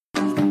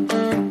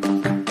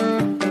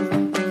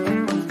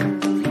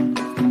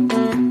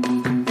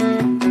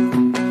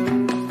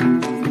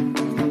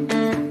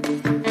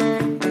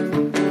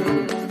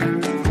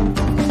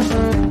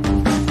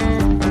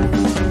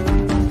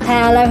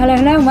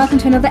Hello and welcome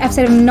to another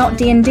episode of Not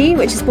D&D,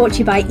 which is brought to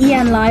you by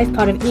EN Live,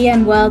 part of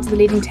EN World, the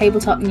leading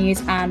tabletop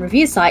news and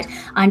review site.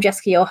 I'm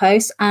Jessica, your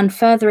host, and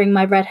furthering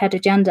my redhead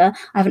agenda,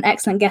 I have an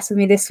excellent guest with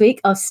me this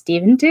week of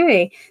Stephen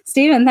Dewey.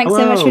 Stephen, thanks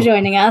so much for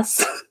joining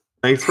us.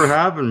 Thanks for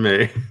having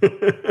me.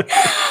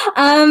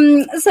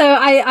 So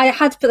I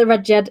had to put the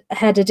redhead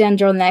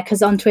agenda on there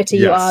because on Twitter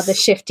you are the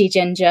shifty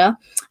ginger,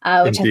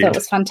 which Indeed. I thought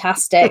was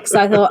fantastic. So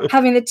I thought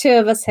having the two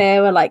of us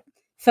here were like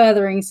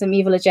furthering some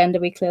evil agenda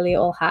we clearly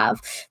all have.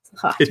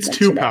 It's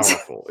too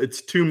powerful.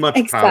 It's too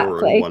much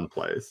power in one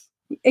place.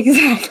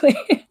 Exactly.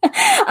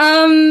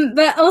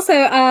 But also,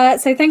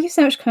 so thank you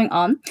so much for coming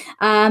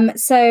on.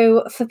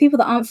 So for people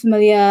that aren't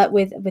familiar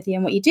with you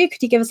and what you do,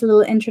 could you give us a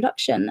little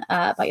introduction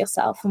about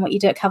yourself and what you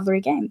do at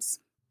Cavalry Games?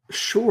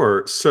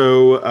 Sure.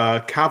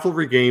 So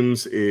Cavalry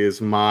Games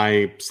is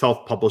my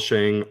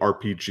self-publishing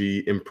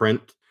RPG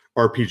imprint,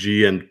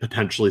 RPG and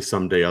potentially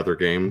someday other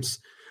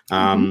games.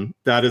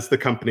 That is the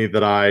company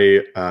that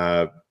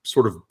I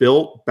sort of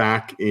built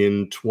back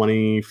in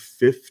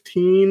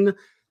 2015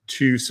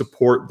 to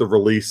support the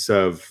release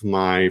of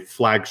my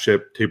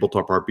flagship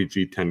tabletop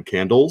RPG, 10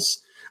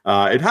 Candles.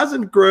 It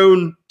hasn't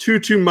grown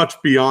too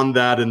much beyond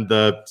that in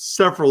the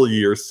several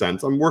years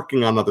since. I'm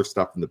working on other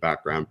stuff in the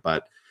background,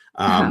 but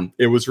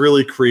it was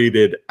really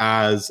created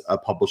as a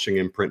publishing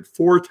imprint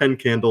for 10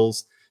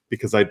 Candles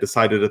because I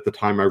decided at the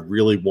time I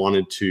really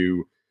wanted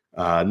to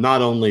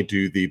not only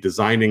do the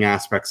designing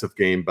aspects of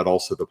game, but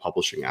also the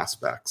publishing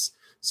aspects.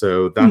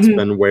 So that's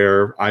been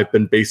where I've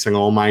been basing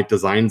all my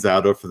designs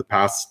out of for the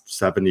past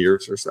 7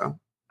 years or so.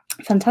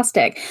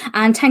 Fantastic.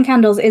 And 10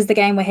 Candles is the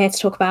game we're here to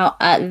talk about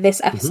this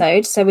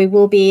episode. So we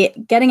will be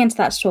getting into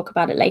that to talk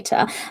about it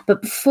later.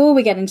 But before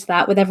we get into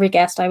that, with every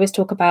guest, I always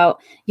talk about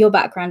your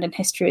background and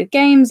history with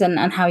games and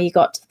how you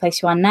got to the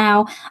place you are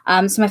now.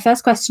 So my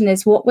first question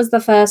is, what was the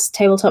first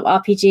tabletop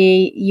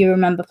RPG you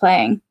remember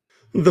playing?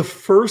 The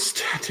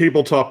first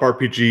tabletop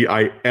RPG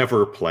I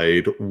ever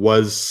played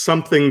was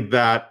something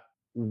that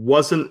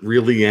wasn't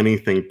really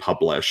anything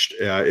published.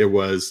 It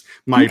was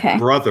my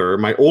brother,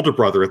 my older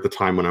brother at the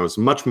time when I was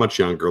much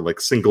younger, like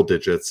single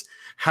digits,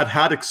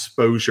 had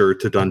exposure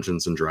to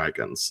Dungeons and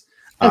Dragons.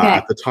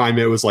 At the time,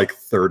 it was like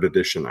 3rd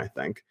edition, I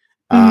think.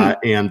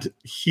 And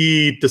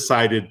he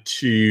decided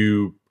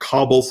to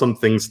cobble some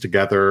things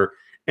together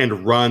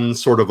and run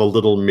sort of a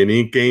little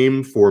mini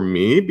game for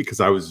me because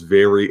I was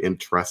very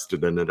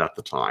interested in it at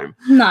the time.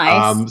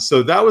 Nice.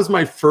 So that was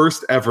my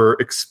first ever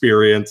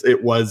experience.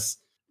 It was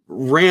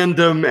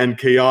random and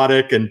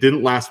chaotic and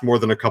didn't last more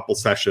than a couple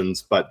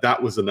sessions, but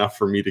that was enough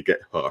for me to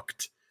get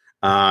hooked.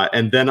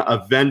 And then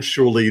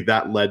eventually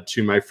that led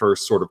to my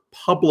first sort of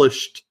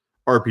published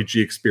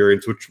RPG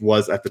experience, which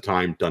was at the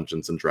time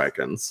Dungeons and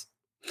Dragons.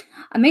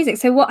 Amazing.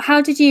 So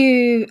how did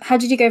you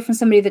go from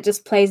somebody that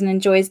just plays and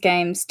enjoys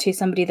games to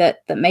somebody that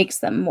makes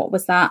them? What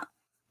was that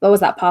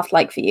path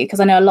like for you? Because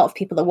I know a lot of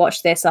people that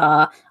watch this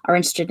are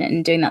interested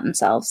in doing that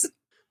themselves.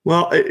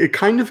 Well, it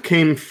kind of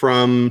came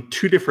from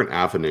two different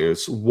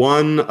avenues.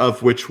 One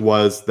of which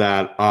was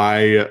that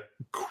I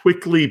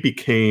quickly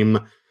became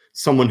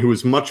someone who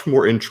was much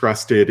more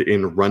interested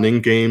in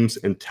running games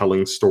and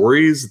telling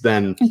stories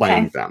than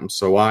playing them.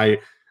 So I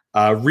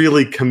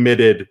really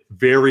committed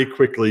very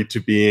quickly to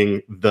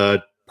being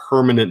the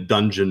permanent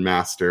dungeon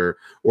master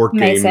or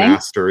game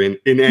master in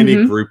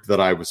any group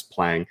that I was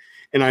playing.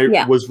 And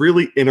I was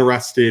really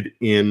interested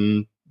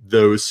in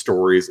those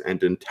stories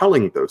and in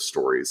telling those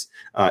stories,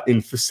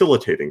 in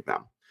facilitating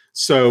them.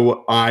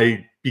 So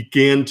I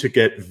began to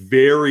get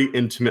very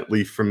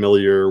intimately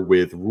familiar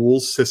with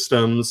rules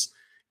systems.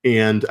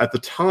 And at the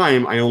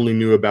time, I only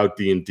knew about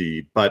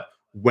D&D. But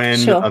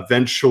when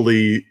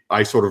eventually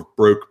I sort of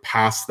broke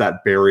past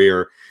that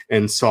barrier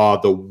and saw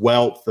the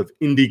wealth of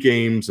indie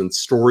games and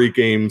story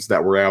games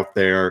that were out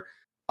there,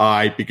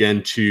 I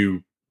began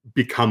to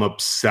become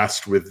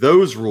obsessed with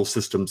those rule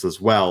systems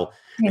as well.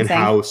 And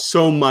how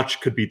so much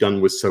could be done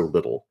with so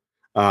little.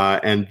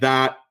 And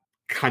that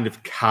kind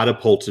of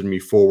catapulted me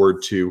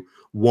forward to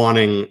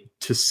wanting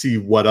to see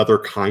what other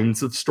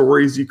kinds of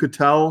stories you could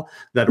tell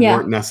that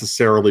weren't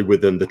necessarily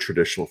within the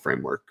traditional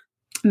framework.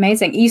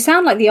 Amazing. You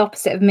sound like the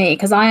opposite of me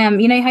because I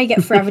am, you know how you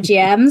get forever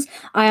GMs?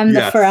 I am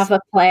the forever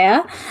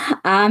player.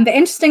 But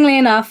interestingly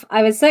enough,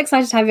 I was so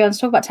excited to have you on to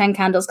talk about 10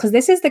 Candles because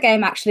this is the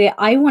game, actually,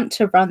 I want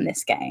to run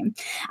this game.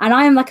 And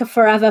I am like a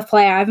forever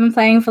player. I've been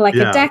playing for like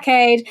a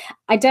decade.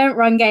 I don't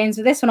run games,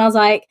 but this one I was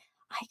like,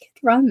 I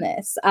could run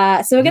this.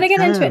 So we're going to get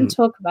into it and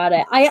talk about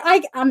it. Do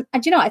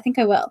you know what? I think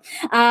I will.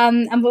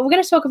 But we're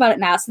going to talk about it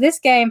now. So this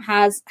game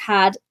has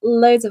had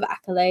loads of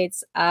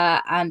accolades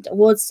and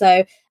awards.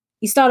 So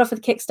you start off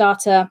with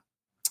Kickstarter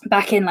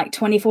back in like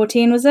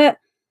 2014, was it?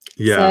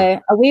 Yeah.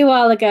 So a wee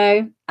while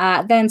ago.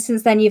 Then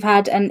since then, you've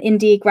had an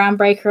Indie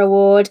Groundbreaker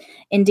Award,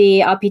 Indie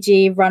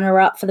RPG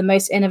Runner-Up for the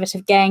Most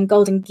Innovative Game,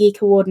 Golden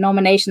Geek Award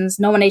nominations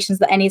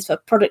that Ennies for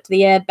Product of the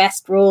Year,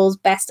 Best Rules,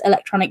 Best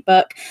Electronic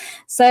Book.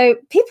 So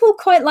people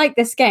quite like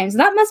this game. So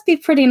that must be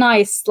pretty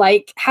nice.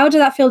 Like, how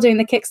did that feel doing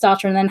the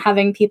Kickstarter and then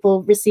having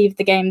people receive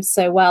the game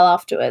so well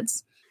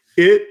afterwards?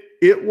 It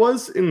It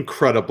was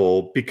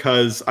incredible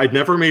because I'd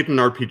never made an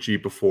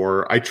RPG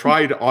before. I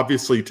tried,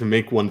 obviously, to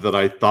make one that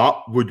I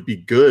thought would be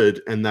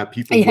good and that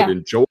people would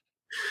enjoy.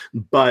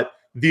 But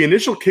the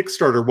initial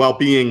Kickstarter, while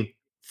being,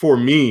 for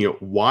me,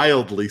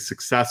 wildly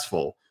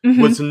successful,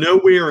 was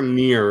nowhere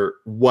near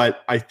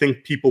what I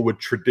think people would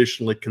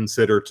traditionally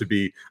consider to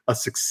be a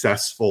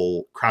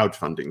successful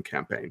crowdfunding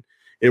campaign.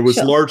 It was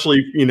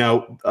largely,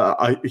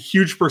 a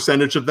huge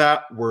percentage of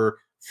that were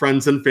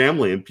friends and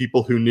family and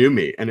people who knew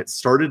me. And it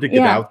started to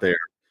get out there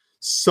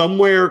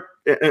somewhere.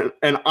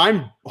 And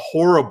I'm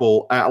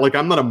horrible at,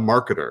 I'm not a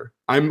marketer.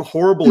 I'm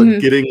horrible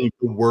at getting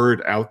the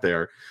word out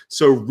there.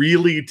 So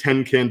really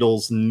 10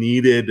 Candles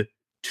needed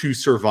to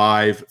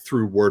survive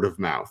through word of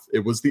mouth.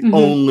 It was the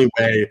only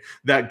way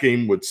that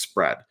game would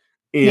spread.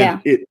 And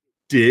it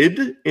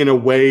did in a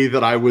way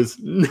that I was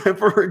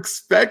never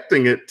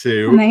expecting it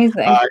to.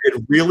 Amazing.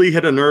 It really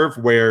hit a nerve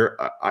where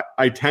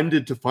I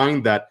tended to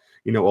find that,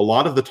 a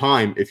lot of the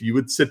time, if you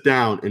would sit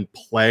down and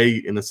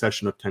play in a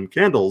session of 10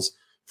 Candles,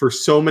 for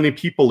so many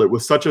people, it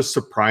was such a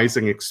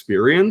surprising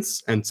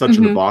experience and such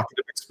an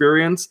evocative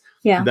experience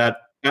that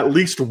at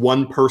least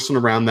one person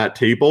around that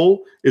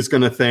table is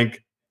going to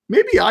think,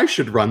 maybe I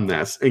should run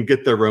this, and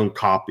get their own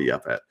copy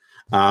of it.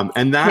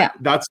 And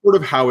that's sort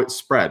of how it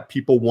spread.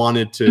 People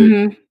wanted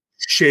to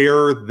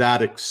share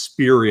that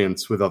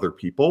experience with other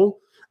people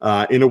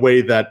in a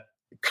way that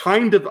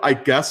kind of, I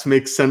guess,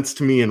 makes sense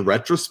to me in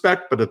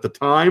retrospect, but at the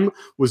time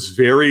was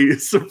very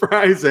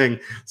surprising.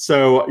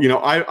 So,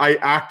 I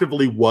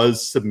actively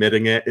was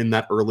submitting it in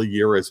that early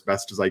year as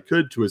best as I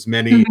could to as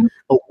many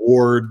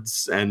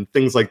awards and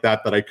things like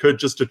that I could,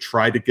 just to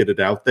try to get it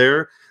out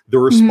there. The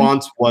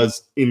response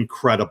was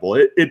incredible.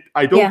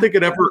 I don't think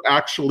it ever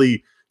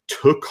actually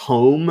took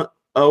home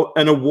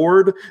an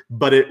award,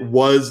 but it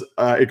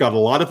got a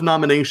lot of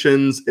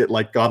nominations. It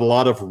got a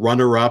lot of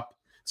runner-up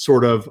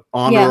sort of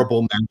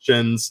honorable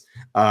mentions.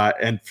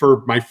 And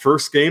for my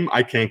first game,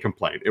 I can't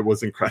complain. It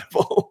was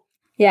incredible.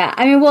 Yeah,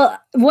 I mean, well,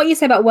 what you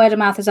say about word of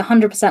mouth is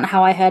 100%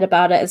 how I heard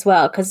about it as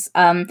well. Because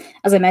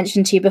as I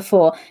mentioned to you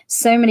before,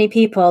 so many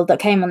people that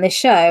came on this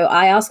show,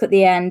 I ask at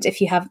the end if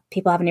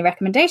people have any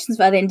recommendations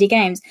for other indie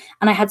games.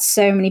 And I had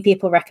so many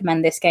people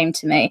recommend this game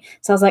to me.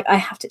 So I was like, I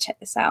have to check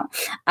this out.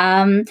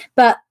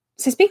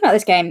 So speaking about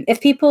this game,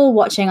 if people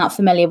watching aren't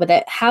familiar with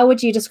it, how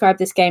would you describe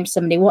this game to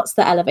somebody? What's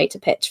the elevator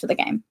pitch for the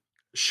game?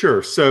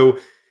 Sure. So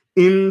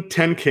in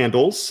 10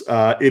 Candles,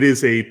 it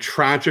is a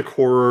tragic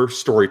horror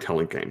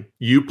storytelling game.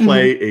 You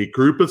play a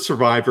group of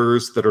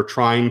survivors that are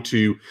trying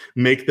to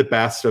make the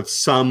best of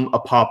some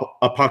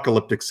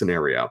apocalyptic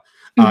scenario.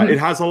 It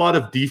has a lot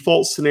of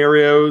default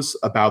scenarios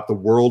about the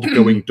world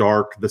going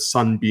dark, the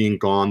sun being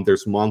gone,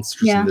 there's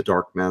monsters in the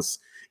darkness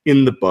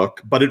in the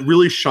book, but it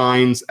really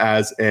shines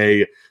as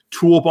a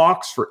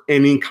toolbox for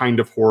any kind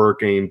of horror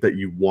game that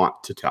you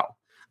want to tell.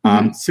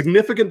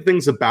 Significant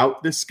things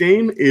about this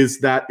game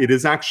is that it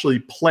is actually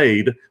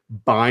played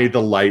by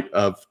the light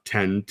of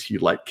 10 tea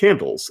light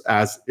candles,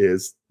 as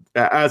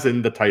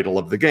in the title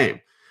of the game.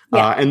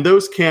 And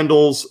those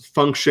candles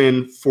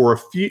function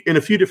in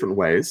a few different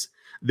ways.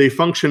 They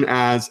function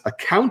as a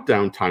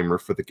countdown timer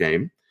for the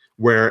game,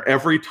 where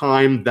every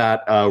time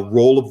that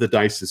roll of the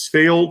dice is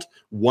failed,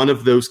 one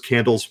of those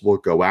candles will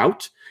go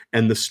out,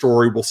 and the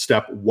story will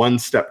step one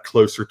step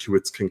closer to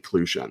its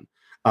conclusion.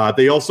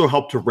 They also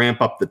help to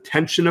ramp up the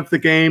tension of the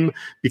game,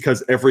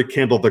 because every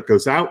candle that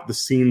goes out, the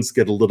scenes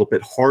get a little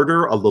bit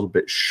harder, a little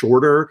bit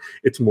shorter.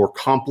 It's more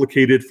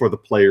complicated for the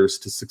players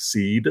to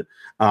succeed.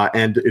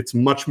 And it's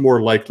much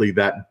more likely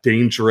that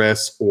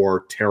dangerous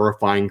or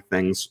terrifying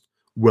things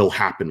will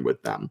happen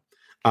with them.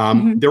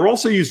 They're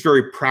also used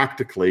very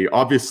practically.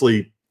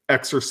 Obviously,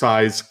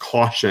 exercise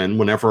caution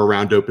whenever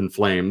around open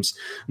flames,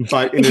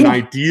 but in an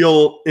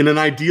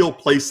ideal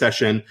play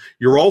session,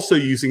 you're also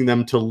using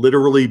them to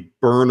literally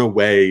burn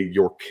away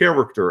your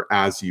character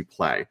as you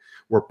play,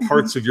 where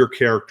parts of your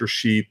character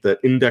sheet, the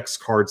index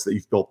cards that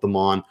you've built them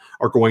on,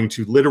 are going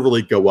to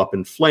literally go up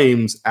in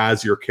flames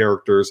as your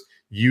characters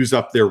use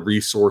up their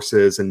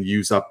resources and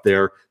use up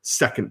their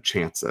second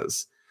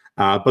chances.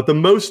 But the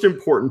most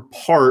important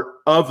part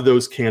of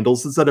those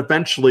candles is that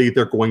eventually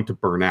they're going to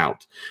burn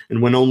out.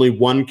 And when only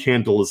one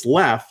candle is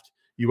left,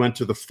 you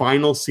enter the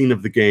final scene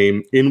of the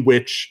game, in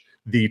which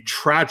the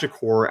tragic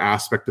horror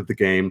aspect of the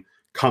game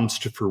comes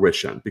to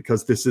fruition,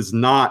 because this is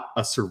not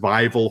a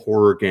survival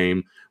horror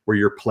game where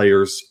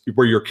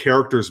your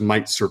characters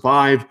might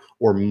survive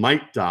or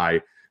might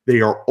die.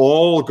 They are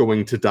all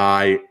going to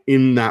die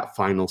in that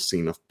final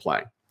scene of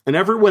play. And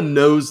everyone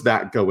knows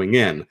that going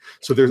in.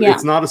 So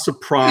it's not a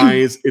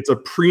surprise. It's a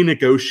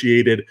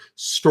pre-negotiated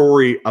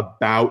story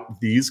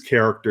about these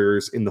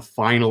characters in the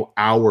final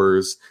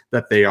hours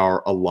that they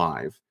are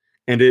alive.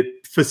 And it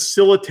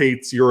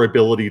facilitates your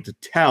ability to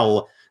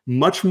tell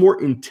much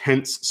more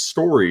intense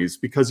stories,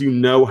 because you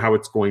know how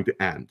it's going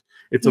to end.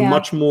 It's a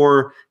much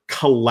more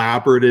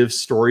collaborative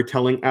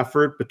storytelling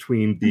effort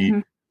between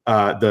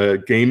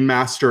the game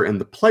master and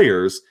the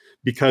players,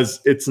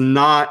 because it's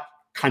not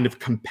kind of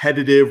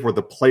competitive where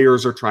the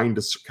players are trying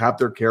to have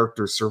their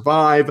characters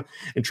survive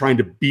and trying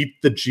to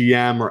beat the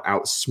GM or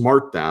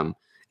outsmart them.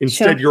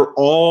 Instead, you're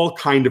all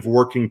kind of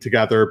working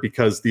together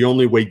because the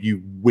only way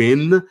you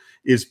win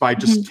is by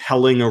just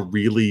telling a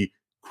really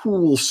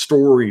cool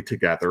story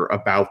together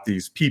about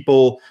these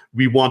people.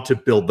 We want to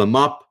build them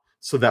up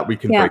so that we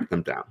can break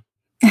them down.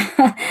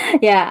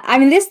 Yeah, I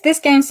mean, this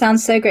game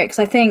sounds so great because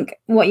I think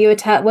what you were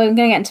we're going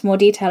to get into more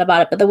detail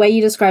about it, but the way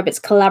you describe it's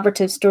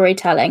collaborative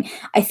storytelling,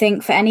 I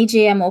think for any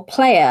GM or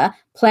player,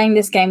 playing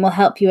this game will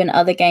help you in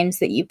other games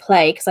that you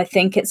play, because I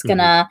think it's going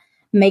to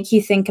make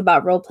you think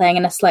about role-playing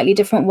in a slightly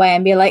different way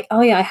and be like,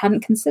 oh yeah, I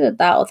hadn't considered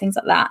that, or things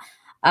like that.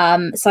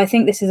 So I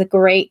think this is a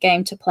great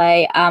game to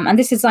play. And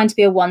this is designed to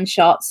be a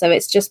one-shot, so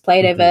it's just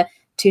played over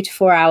 2 to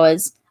 4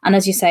 hours. And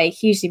as you say,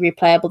 hugely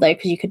replayable, though,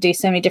 because you could do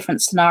so many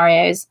different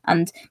scenarios.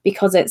 And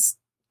because it's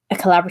a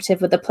collaborative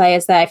with the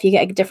players there, if you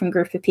get a different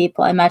group of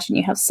people, I imagine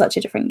you have such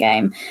a different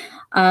game.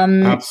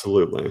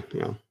 Absolutely,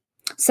 yeah.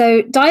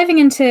 So diving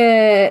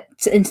into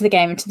the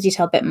game, into the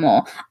detail a bit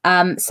more.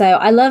 So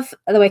I love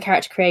the way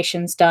character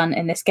creation's done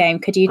in this game.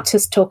 Could you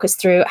just talk us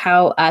through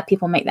how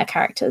people make their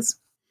characters?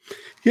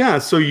 Yeah,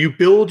 so you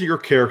build your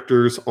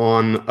characters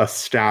on a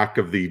stack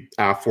of the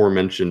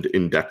aforementioned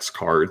index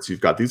cards. You've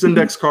got these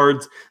index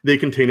cards. They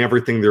contain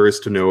everything there is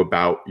to know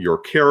about your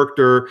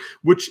character,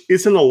 which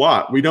isn't a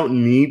lot. We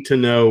don't need to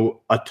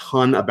know a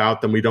ton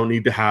about them. We don't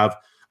need to have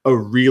a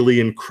really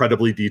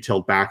incredibly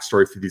detailed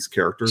backstory for these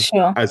characters.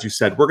 Sure. As you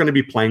said, we're going to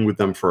be playing with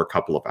them for a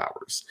couple of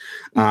hours.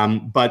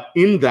 But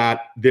in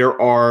that,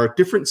 there are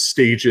different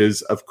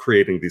stages of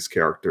creating these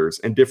characters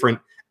and different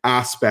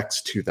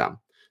aspects to them.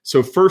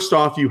 So first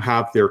off, you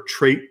have their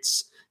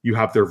traits, you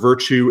have their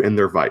virtue and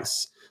their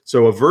vice.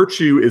 So a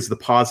virtue is the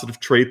positive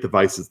trait, the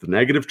vice is the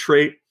negative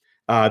trait.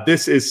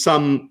 This is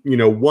some,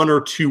 1 or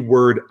 2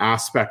 word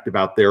aspect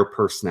about their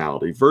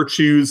personality.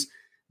 Virtues,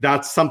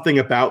 that's something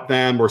about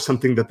them or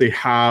something that they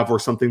have or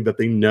something that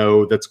they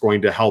know that's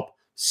going to help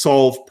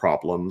solve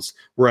problems,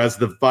 whereas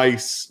the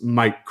vice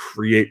might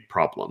create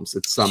problems.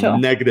 It's some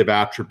negative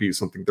attribute,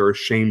 something they're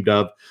ashamed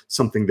of,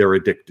 something they're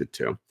addicted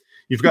to.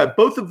 You've got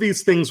both of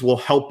these things will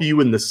help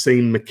you in the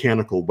same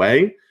mechanical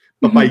way,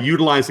 but by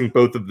utilizing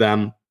both of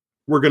them,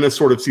 we're going to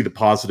sort of see the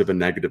positive and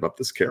negative of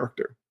this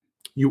character.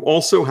 You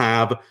also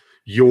have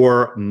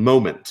your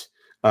moment.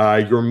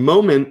 Your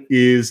moment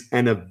is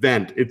an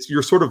event.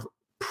 You're sort of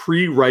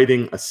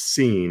pre-writing a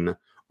scene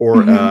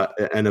or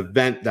an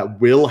event that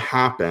will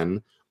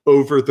happen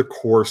over the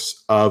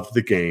course of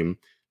the game,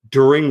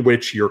 during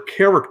which your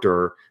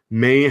character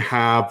may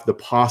have the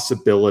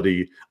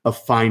possibility of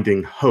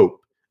finding hope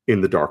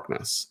in the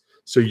darkness.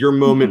 So your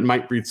moment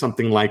might read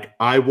something like,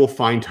 I will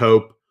find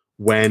hope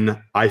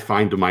when I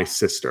find my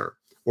sister,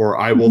 or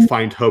I will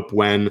find hope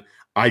when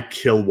I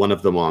kill one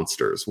of the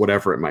monsters,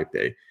 whatever it might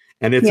be.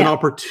 And it's an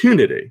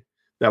opportunity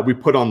that we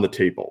put on the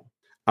table.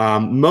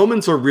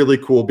 Moments are really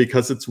cool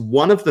because it's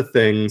one of the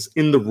things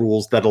in the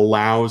rules that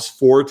allows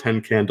for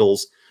 10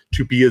 Candles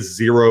to be a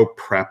zero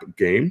prep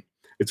game.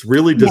 It's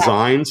really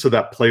designed so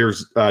that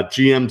players,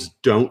 GMs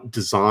don't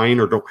design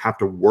or don't have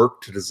to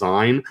work to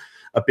design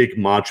a big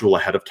module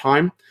ahead of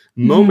time.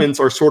 Moments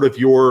are sort of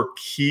your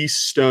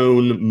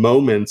keystone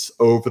moments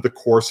over the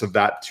course of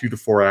that 2 to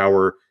 4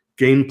 hour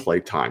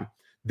gameplay time.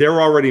 They're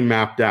already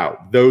mapped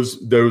out. Those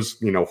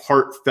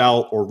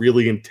heartfelt or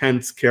really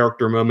intense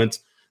character moments,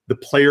 the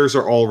players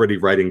are already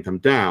writing them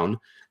down,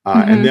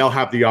 and they'll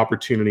have the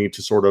opportunity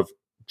to sort of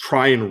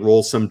try and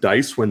roll some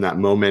dice when that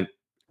moment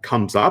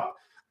comes up,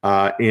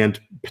 and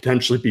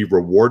potentially be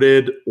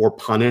rewarded or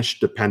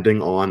punished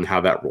depending on how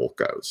that roll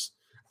goes.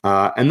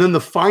 And then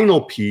the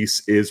final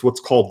piece is what's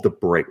called the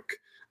brink.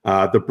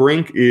 The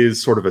brink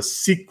is sort of a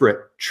secret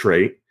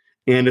trait,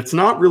 and it's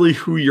not really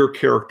who your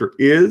character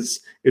is.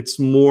 It's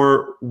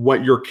more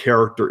what your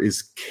character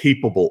is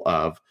capable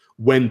of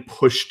when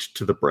pushed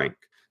to the brink.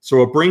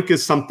 So a brink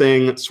is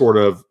something sort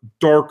of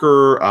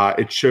darker.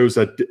 It shows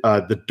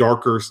the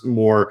darker,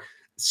 more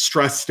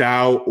stressed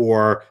out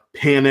or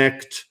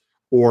panicked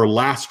or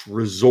last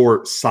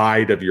resort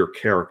side of your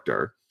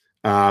character.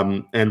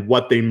 And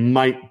what they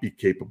might be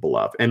capable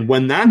of. And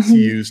when that's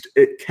used,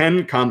 it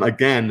can come,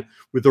 again,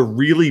 with a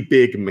really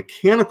big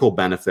mechanical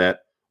benefit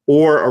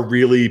or a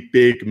really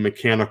big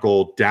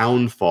mechanical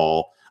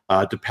downfall,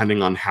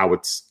 depending on how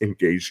it's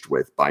engaged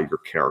with by your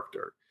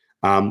character.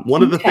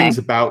 One of the things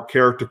about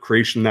character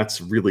creation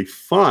that's really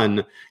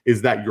fun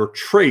is that your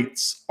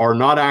traits are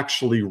not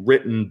actually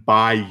written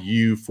by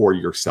you for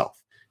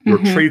yourself. Your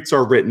traits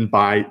are written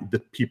by the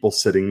people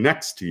sitting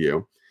next to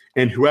you.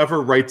 And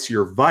whoever writes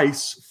your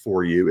vice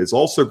for you is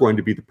also going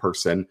to be the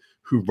person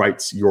who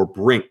writes your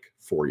brink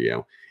for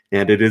you.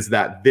 And it is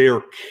that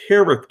their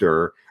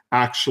character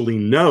actually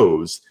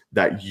knows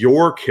that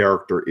your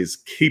character is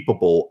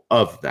capable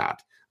of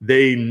that.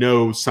 They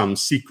know some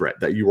secret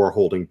that you are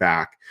holding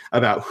back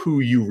about who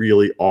you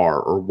really are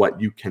or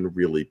what you can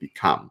really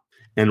become.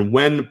 And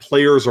when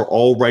players are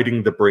all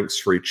writing the brinks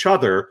for each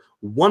other,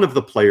 one of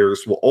the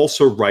players will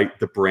also write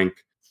the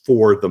brink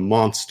for the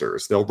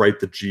monsters. They'll write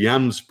the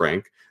GM's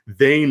brink.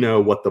 They know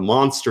what the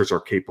monsters are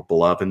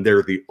capable of, and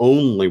they're the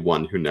only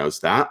one who knows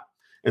that.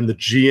 And the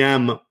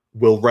GM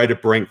will write a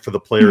brink for the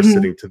player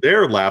sitting to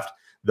their left.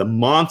 The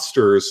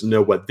monsters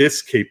know what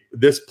this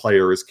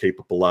player is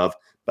capable of,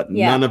 but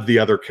none of the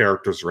other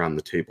characters around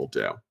the table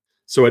do.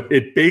 So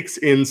it bakes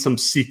in some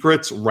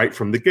secrets right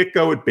from the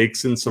get-go. It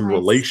bakes in some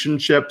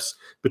relationships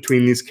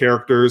between these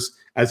characters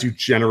as you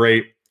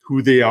generate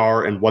who they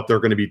are and what they're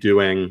going to be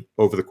doing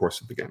over the course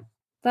of the game.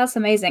 That's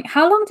amazing.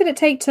 How long did it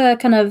take to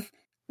come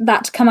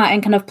out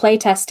in kind of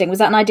playtesting? Was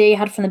that an idea you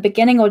had from the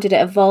beginning, or did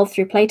it evolve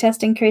through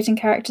playtesting, creating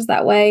characters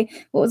that way?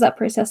 What was that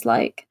process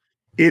like?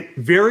 It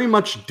very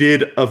much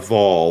did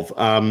evolve.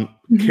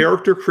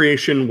 Character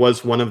creation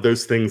was one of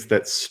those things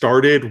that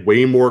started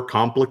way more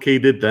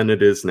complicated than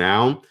it is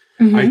now.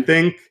 I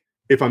think,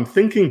 if I'm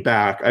thinking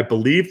back, I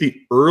believe the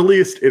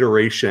earliest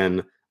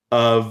iteration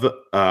of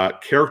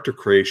character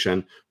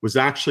creation was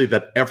actually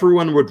that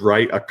everyone would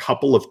write a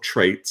couple of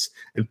traits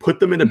and put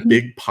them in a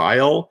big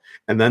pile,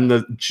 and then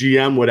the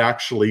GM would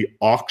actually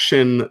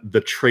auction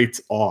the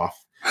traits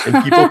off,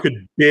 and people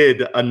could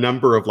bid a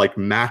number of like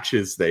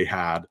matches they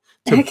had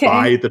to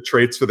buy the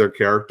traits for their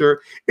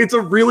character. It's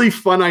a really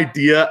fun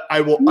idea. I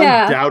will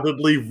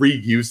undoubtedly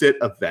reuse it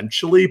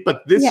eventually,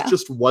 but this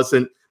just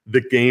wasn't the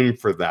game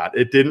for that.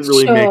 It didn't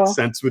really make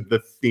sense with the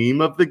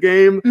theme of the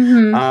game.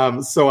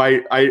 So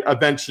I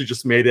eventually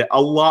just made it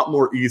a lot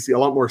more easy, a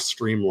lot more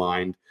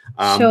streamlined.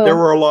 There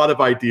were a lot of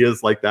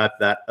ideas like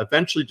that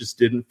eventually just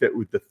didn't fit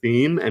with the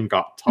theme and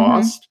got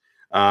tossed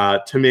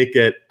to make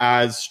it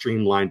as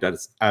streamlined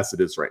as it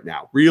is right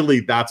now.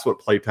 Really, that's what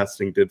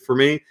playtesting did for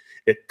me.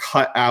 It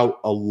cut out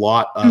a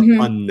lot of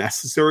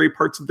unnecessary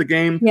parts of the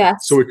game.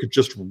 So it could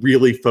just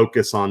really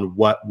focus on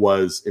what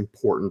was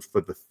important for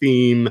the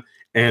theme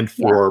and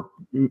for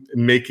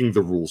making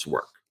the rules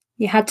work.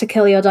 You had to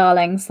kill your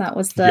darlings. That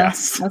was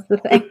the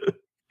thing.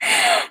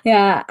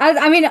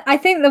 I mean, I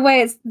think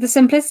the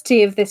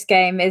simplicity of this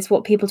game is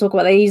what people talk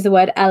about. They use the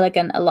word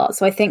elegant a lot.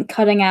 So I think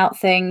cutting out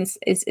things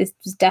is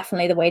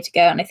definitely the way to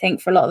go. And I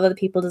think for a lot of other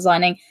people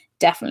designing,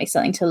 definitely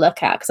something to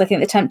look at, because I think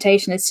the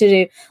temptation is to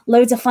do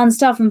loads of fun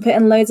stuff and put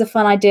in loads of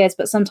fun ideas,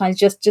 but sometimes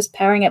just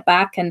paring it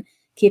back and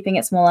keeping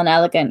it small and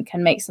elegant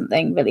can make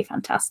something really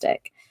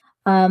fantastic.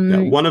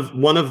 One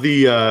of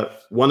the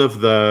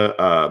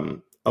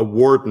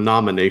award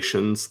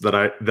nominations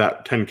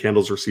that 10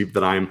 Candles received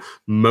that I'm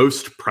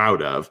most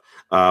proud of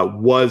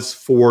was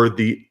for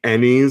the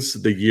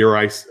Ennies the year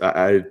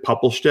I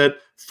published it,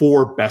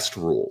 for best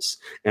rules.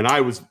 And I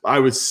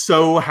was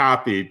so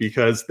happy,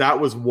 because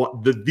that was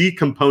what the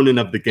component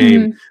of the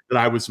game that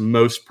I was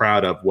most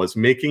proud of, was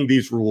making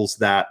these rules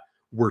that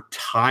were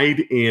tied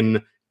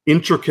in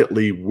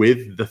intricately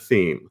with the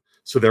theme.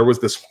 So there was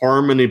this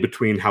harmony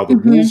between how the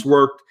rules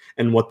worked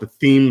and what the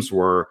themes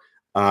were,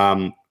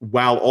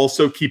 while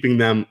also keeping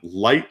them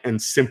light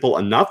and simple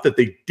enough that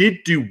they did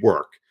do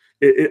work.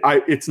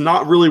 It's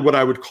not really what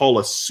I would call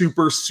a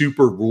super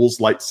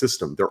rules light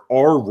system. There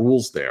are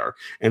rules there,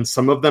 and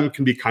some of them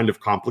can be kind of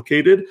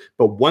complicated,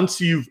 but once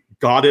you've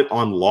got it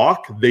on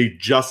lock, they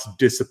just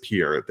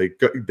disappear.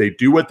 They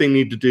do what they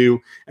need to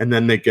do, and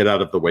then they get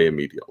out of the way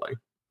immediately.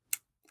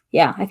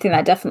 Yeah, I think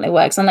that definitely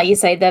works. And like you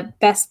say, the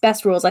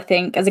best rules, I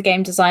think, as a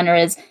game designer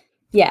is,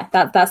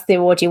 that's the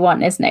award you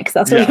want, isn't it? Because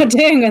that's what you're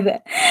doing with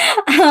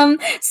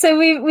it. So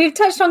we've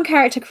touched on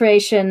character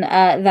creation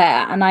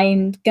there, and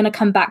I'm going to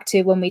come back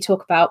to when we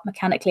talk about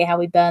mechanically how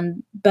we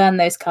burn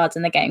those cards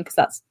in the game, because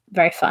that's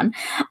very fun.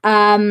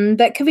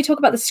 But could we talk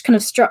about this kind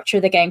of structure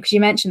of the game? Because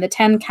you mentioned the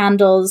 10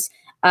 Candles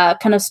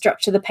kind of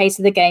structure the pace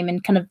of the game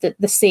and kind of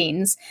the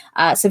scenes.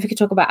 So if we could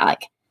talk about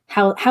like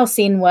how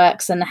scene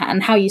works and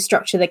how you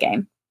structure the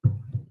game.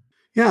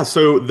 Yeah,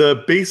 so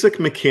the basic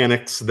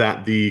mechanics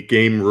that the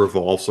game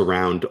revolves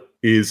around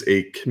is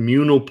a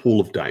communal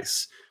pool of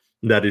dice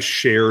that is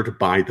shared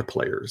by the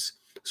players.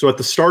 So at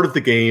the start of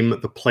the game,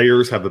 the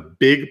players have a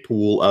big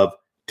pool of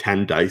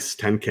 10 dice,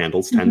 10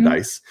 candles, 10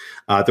 dice.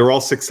 They're all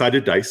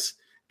 6-sided dice.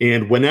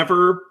 And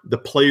whenever the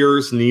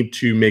players need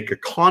to make a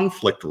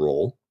conflict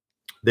roll,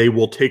 they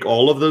will take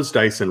all of those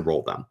dice and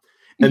roll them.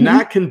 And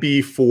that can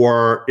be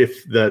for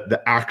if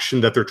the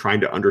action that they're trying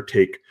to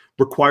undertake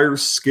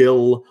requires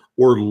skill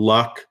or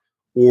luck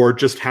or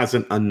just has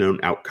an unknown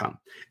outcome.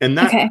 And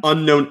that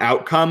unknown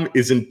outcome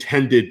is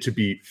intended to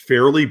be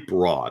fairly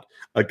broad.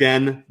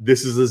 Again,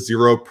 this is a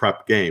zero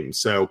prep game.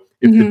 So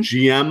if the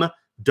GM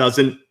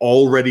doesn't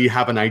already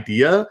have an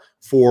idea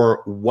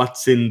for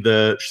what's in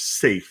the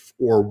safe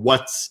or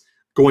what's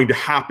going to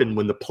happen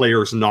when the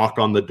players knock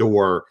on the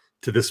door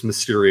to this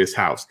mysterious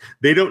house,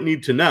 they don't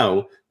need to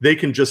know. They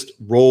can just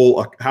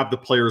have the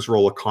players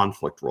roll a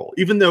conflict roll,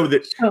 even though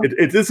that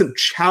it isn't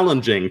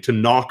challenging to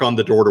knock on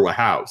the door to a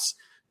house,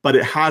 but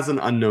it has an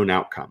unknown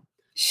outcome.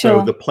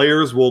 So the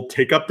players will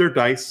take up their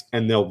dice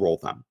and they'll roll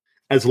them.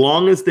 As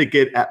long as they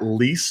get at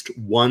least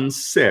 1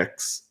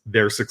 6,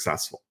 they're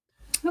successful.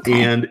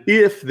 And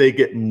if they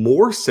get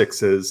more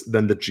 6s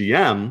than the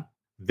GM,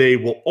 they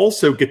will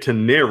also get to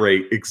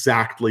narrate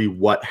exactly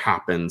what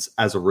happens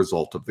as a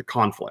result of the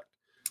conflict.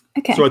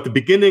 So at the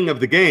beginning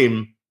of the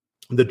game,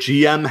 The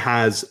GM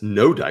has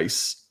no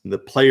dice. The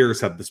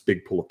players have this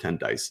big pool of 10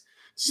 dice.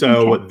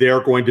 So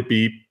they're going to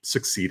be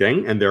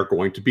succeeding and they're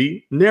going to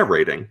be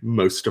narrating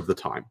most of the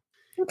time.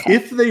 Okay.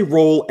 If they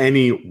roll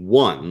any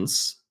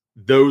ones,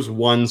 those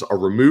ones are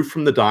removed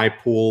from the die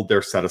pool,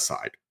 they're set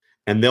aside.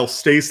 And they'll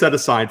stay set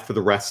aside for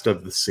the rest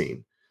of the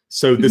scene.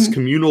 So this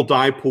communal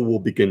die pool will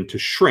begin to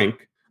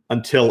shrink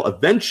until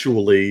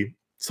eventually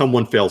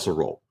someone fails a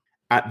roll.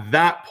 At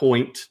that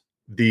point,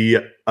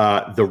 the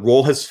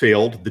roll has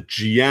failed. The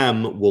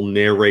GM will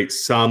narrate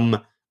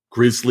some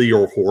grisly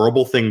or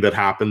horrible thing that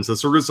happens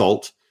as a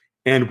result,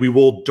 and we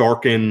will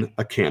darken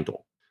a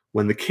candle.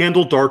 When the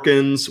candle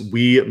darkens,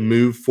 we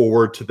move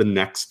forward to the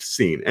next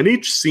scene. And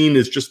each scene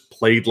is just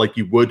played like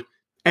you would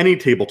any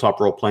tabletop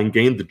role-playing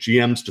game. The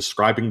GM's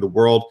describing the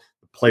world,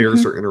 the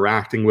players are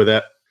interacting with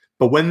it.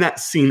 But when that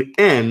scene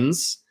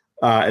ends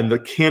and the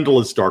candle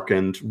is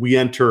darkened, we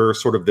enter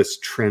sort of this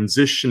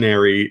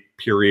transitionary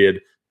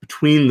period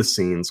between the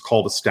scenes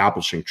called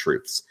establishing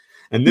truths.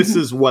 And this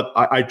is what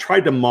I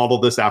tried to model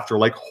this after,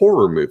 like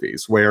horror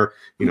movies, where,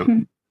 you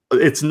know,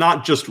 it's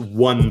not just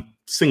one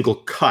single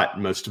cut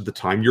most of the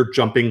time. You're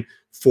jumping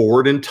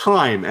forward in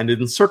time and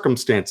in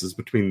circumstances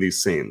between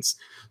these scenes.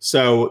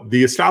 So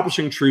the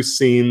establishing truth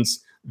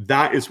scenes,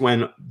 that is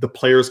when the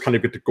players kind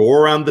of get to go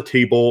around the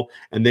table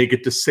and they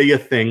get to say a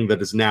thing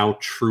that is now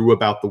true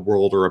about the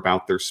world or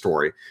about their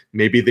story.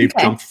 Maybe they've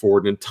jumped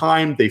forward in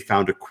time, they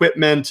found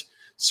equipment,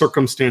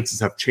 circumstances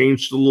have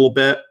changed a little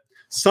bit.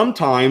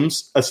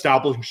 Sometimes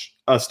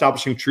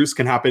establishing truths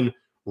can happen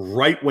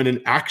right when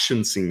an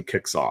action scene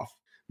kicks off.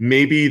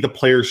 Maybe the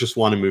players just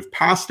want to move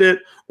past it,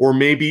 or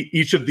maybe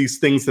each of these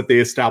things that they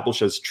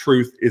establish as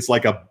truth is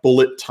like a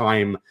bullet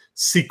time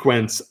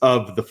sequence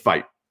of the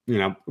fight. You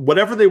know,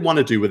 whatever they want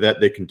to do with it,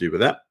 they can do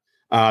with it.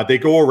 They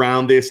go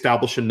around, they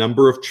establish a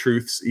number of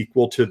truths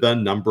equal to the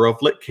number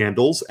of lit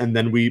candles, and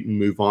then we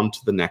move on to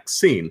the next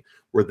scene,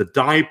 where the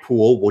die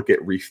pool will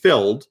get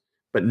refilled,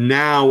 but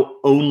now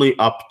only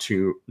up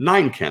to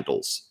 9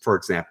 candles, for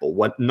example.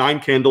 9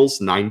 candles,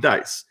 9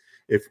 dice.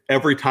 If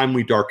every time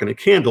we darken a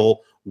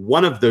candle,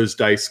 one of those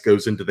dice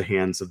goes into the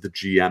hands of the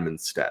GM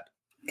instead.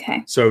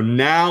 Okay. So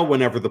now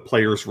whenever the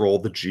players roll,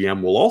 the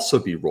GM will also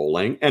be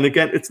rolling. And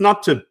again, it's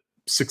not to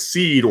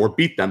succeed or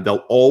beat them.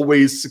 They'll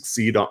always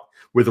succeed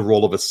with a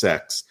roll of a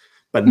 6.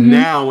 But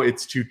now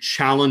it's to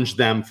challenge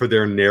them for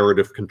their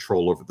narrative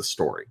control over the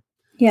story.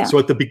 Yeah. So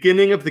at the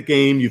beginning of the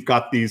game, you've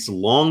got these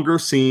longer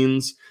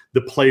scenes.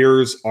 The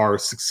players are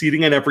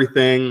succeeding at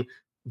everything.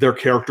 Their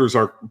characters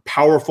are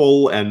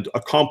powerful and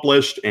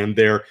accomplished, and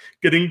they're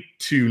getting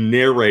to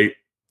narrate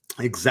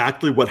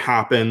exactly what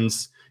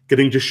happens,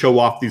 getting to show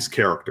off these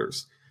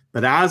characters.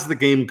 But as the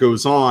game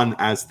goes on,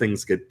 as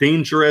things get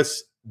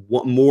dangerous,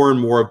 more and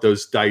more of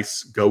those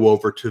dice go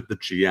over to the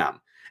GM.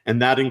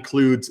 And that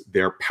includes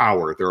their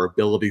power, their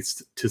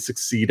abilities to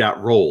succeed at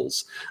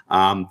rolls.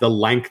 The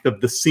length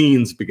of the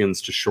scenes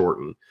begins to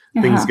shorten.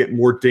 Things get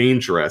more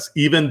dangerous.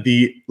 Even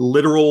the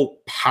literal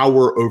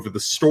power over the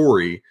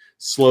story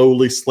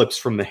slowly slips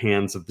from the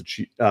hands of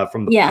the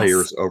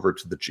players over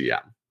to the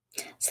GM.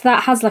 So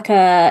that has like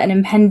an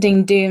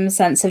impending doom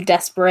sense of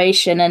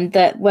desperation, and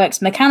that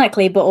works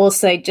mechanically, but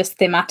also just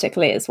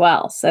thematically as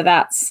well. So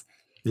that's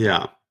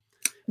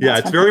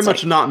it's very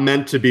much not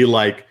meant to be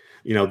like,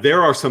 you know,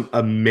 there are some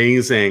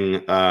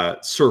amazing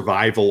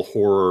survival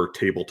horror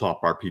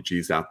tabletop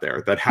RPGs out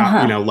there that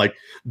have, you know, like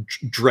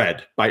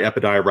Dread by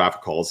Epidiah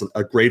Ravachol is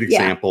a great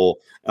example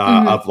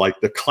of like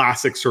the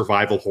classic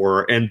survival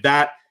horror. And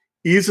that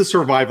is a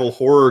survival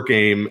horror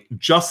game,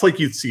 just like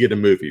you'd see in a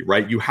movie,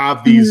 right? You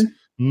have these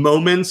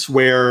moments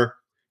where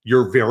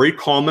you're very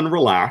calm and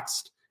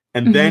relaxed.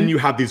 And then you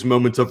have these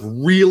moments of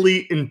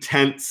really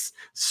intense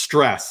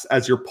stress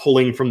as you're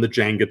pulling from the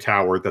Jenga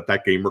tower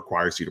that game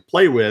requires you to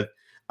play with.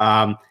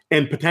 And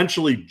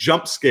potentially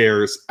jump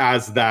scares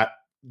as that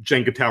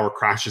Jenga tower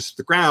crashes to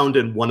the ground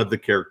and one of the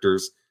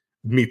characters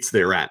meets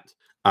their end.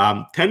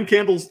 10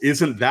 Candles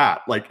isn't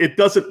that. Like, it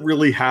doesn't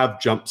really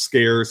have jump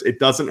scares. It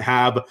doesn't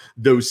have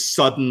those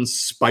sudden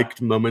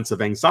spiked moments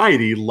of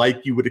anxiety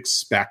like you would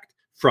expect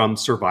from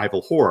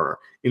survival horror.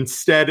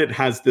 Instead, it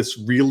has this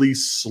really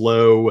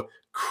slow,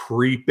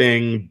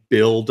 creeping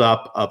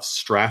buildup of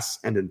stress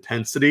and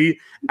intensity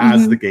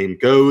as the game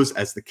goes.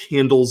 As the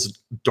candles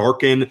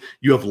darken,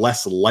 you have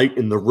less light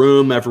in the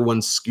room.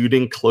 Everyone's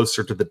scooting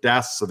closer to the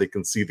desk so they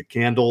can see the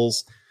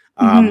candles.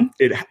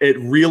 It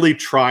really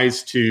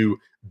tries to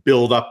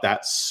build up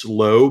that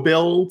slow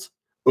build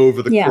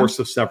over the course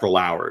of several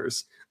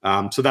hours.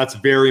 So that's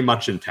very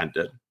much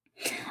intended.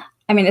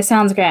 I mean, it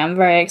sounds great. I'm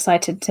very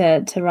excited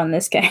to run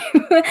this game.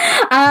 So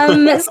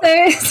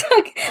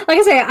like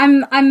I say,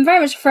 I'm very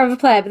much a forever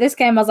player, but this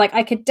game I was like,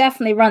 I could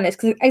definitely run this,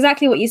 because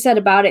exactly what you said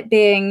about it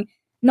being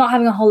not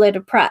having a whole load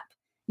of prep.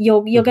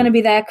 You're going to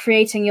be there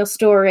creating your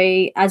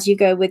story as you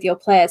go with your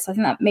players. So I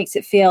think that makes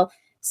it feel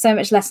so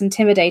much less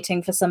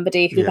intimidating for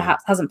somebody who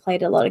perhaps hasn't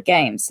played a lot of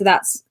games. So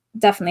that's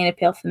definitely an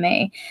appeal for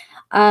me.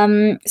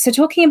 So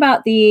talking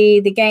about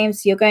the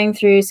games, you're going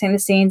through, seeing the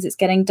scenes, it's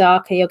getting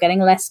darker, you're getting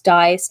less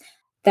dice.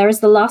 There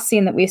is the last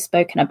scene that we've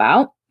spoken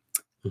about.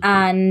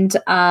 and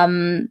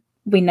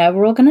we know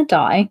we're all going to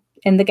die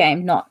in the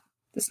game.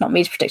 It's not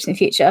me predicting the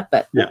future,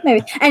 but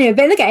maybe. Anyway,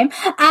 but in the game.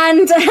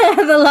 And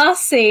the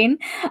last scene.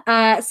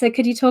 So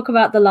could you talk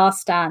about the last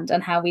stand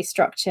and how we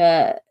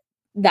structure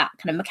that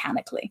kind of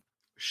mechanically?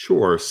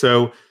 Sure.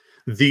 So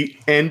the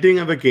ending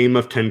of a game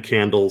of 10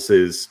 candles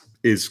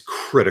is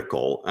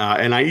critical.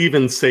 And I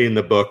even say in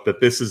the book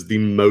that this is the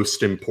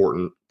most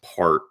important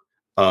part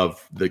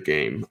of the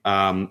game.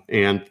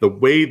 And the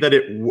way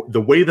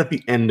that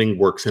the ending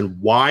works and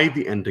why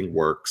the ending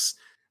works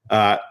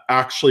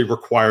actually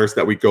requires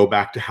that we go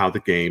back to how the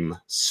game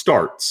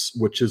starts,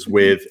 which is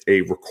with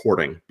a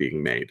recording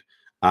being made.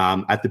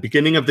 At the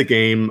beginning of the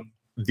game,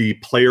 the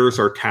players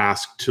are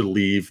tasked to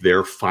leave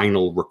their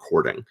final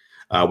recording,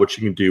 which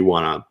you can do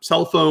on a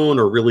cell phone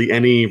or really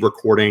any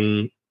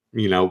recording,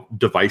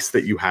 device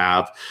that you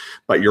have.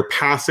 But you're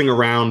passing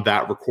around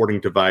that recording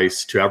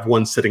device to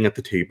everyone sitting at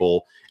the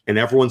table, and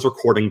everyone's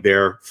recording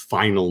their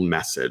final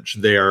message,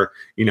 their,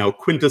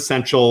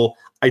 quintessential,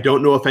 I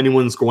don't know if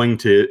anyone's going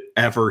to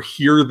ever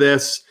hear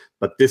this,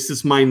 but this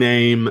is my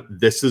name.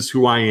 This is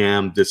who I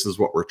am. This is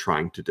what we're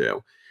trying to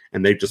do.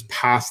 And they just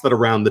pass that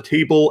around the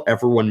table.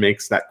 Everyone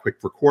makes that quick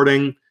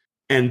recording.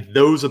 And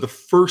those are the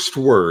first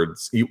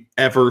words you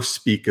ever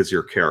speak as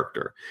your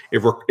character.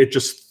 It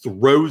just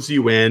throws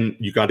you in.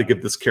 You got to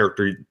give this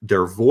character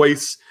their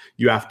voice.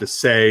 You have to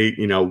say,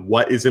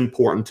 what is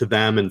important to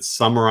them and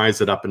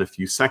summarize it up in a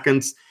few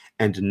seconds.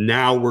 And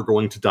now we're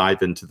going to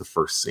dive into the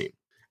first scene.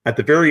 At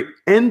the very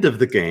end of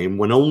the game,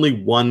 when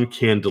only one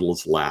candle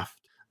is left,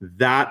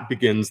 that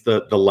begins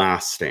the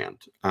last stand.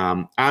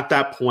 At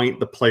that point,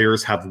 the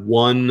players have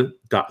one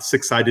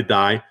six-sided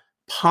die,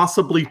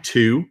 possibly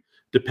two,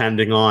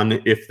 depending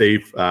on if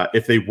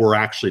they were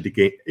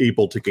actually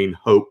able to gain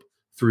hope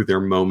through their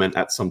moment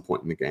at some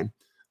point in the game.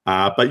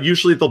 But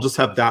usually they'll just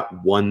have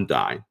that one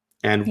die.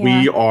 And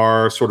we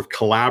are sort of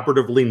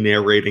collaboratively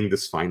narrating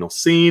this final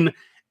scene.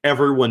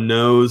 Everyone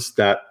knows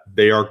that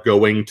they are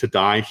going to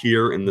die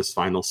here in this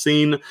final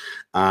scene.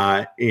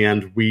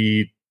 And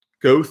we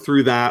go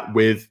through that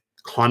with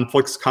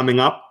conflicts coming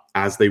up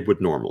as they would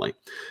normally.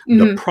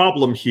 The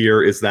problem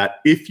here is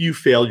that if you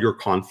fail your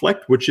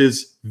conflict, which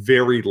is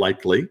very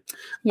likely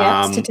in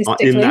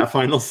that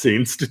final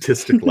scene,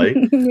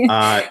 statistically,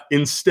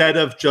 instead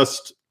of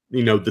just,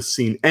 the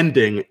scene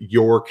ending,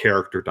 your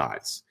character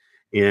dies.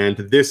 And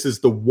this is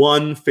the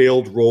one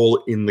failed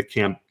roll in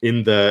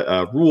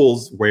the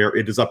rules where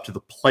it is up to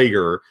the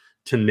player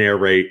to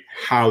narrate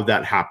how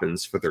that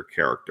happens for their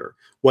character,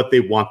 what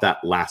they want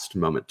that last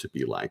moment to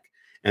be like.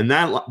 And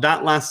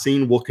that last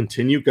scene will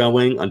continue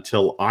going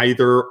until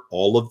either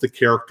all of the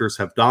characters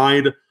have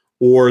died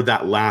or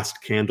that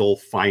last candle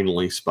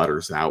finally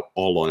sputters out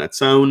all on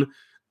its own,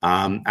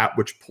 at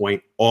which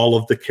point all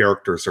of the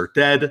characters are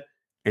dead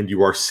and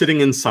you are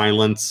sitting in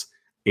silence.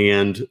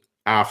 And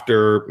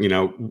after,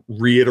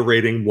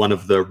 reiterating one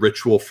of the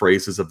ritual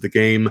phrases of the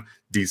game,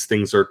 these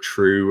things are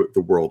true,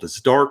 the world is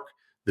dark,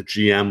 the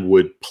GM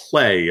would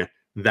play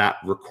that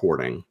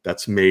recording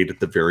that's made at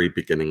the very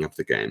beginning of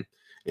the game.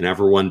 And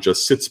everyone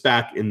just sits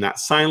back in that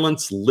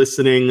silence,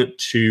 listening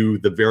to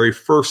the very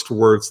first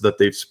words that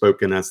they've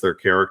spoken as their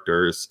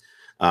characters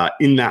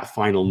in that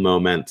final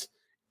moment.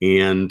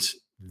 And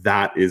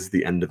that is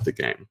the end of the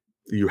game.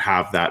 You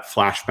have that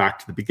flashback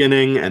to the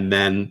beginning, and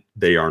then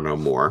they are no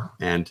more.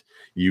 And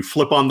you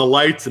flip on the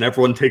lights, and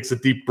everyone takes a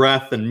deep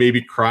breath and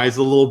maybe cries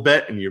a little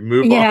bit, and you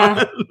move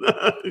on.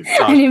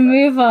 And you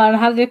move on,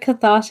 have your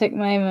cathartic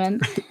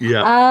moment.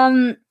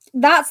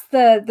 That's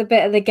the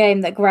bit of the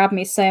game that grabbed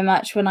me so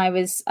much when I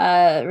was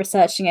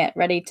researching it,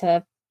 ready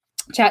to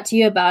chat to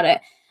you about it.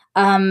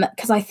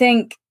 Because I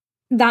think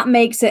that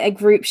makes it a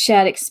group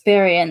shared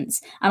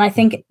experience. And I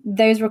think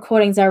those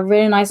recordings are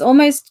really nice,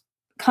 almost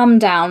come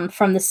down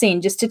from the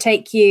scene, just to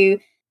take you,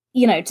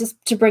 just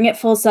to bring it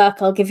full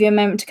circle, give you a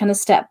moment to kind of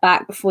step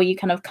back before you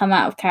kind of come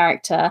out of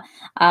character.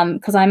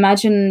 Because I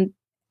imagine,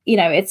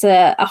 it's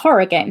a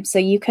horror game, so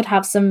you could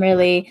have some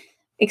really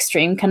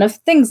extreme kind of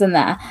things in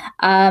there.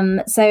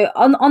 So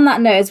on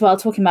that note as well,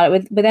 talking about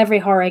it with every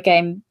horror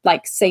game,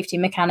 like safety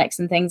mechanics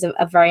and things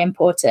are very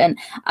important.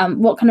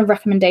 What kind of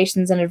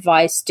recommendations and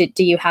advice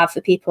do you have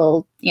for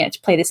people, to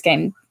play this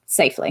game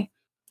safely?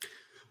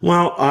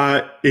 Well,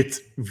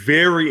 it's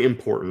very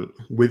important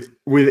with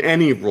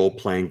any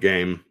role-playing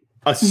game,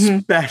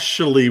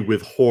 especially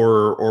with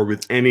horror or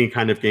with any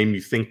kind of game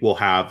you think will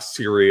have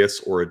serious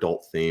or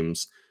adult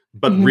themes.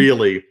 But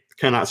really,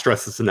 cannot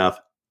stress this enough,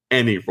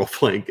 any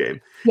role-playing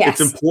game. It's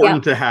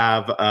important to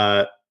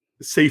have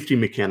safety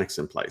mechanics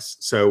in place.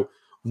 So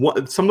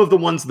some of the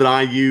ones that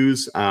I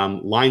use,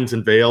 lines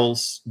and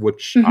veils,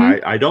 which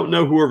I don't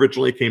know who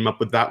originally came up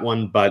with that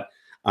one, but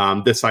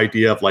this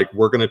idea of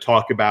we're going to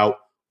talk about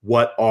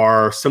what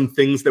are some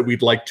things that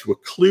we'd like to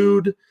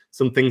occlude,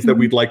 some things that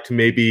we'd like to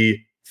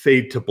maybe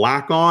fade to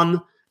black on,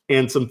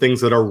 and some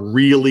things that are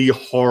really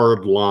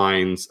hard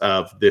lines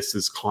of this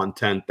is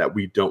content that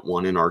we don't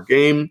want in our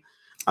game.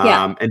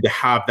 And to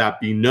have that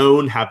be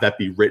known, have that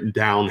be written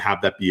down,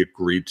 have that be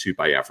agreed to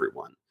by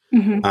everyone.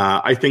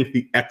 I think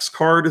the X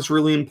card is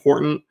really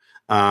important.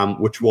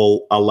 which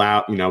will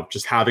allow,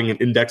 just having an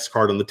index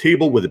card on the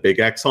table with a big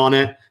X on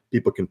it.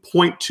 People can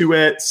point to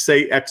it,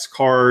 say X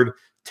card,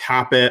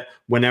 tap it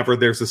whenever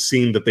there's a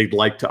scene that they'd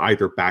like to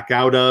either back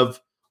out of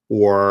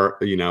or,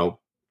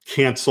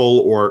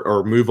 cancel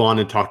or move on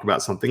and talk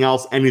about something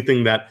else,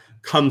 anything that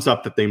comes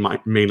up that they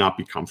may not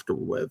be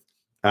comfortable with.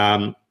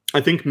 I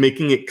think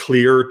making it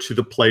clear to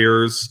the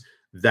players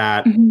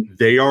that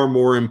they are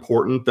more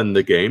important than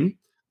the game,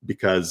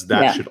 because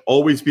that should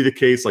always be the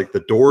case. Like,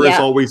 the door is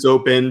always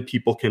open.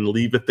 People can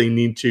leave if they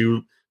need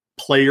to.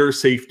 Player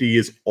safety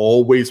is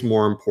always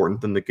more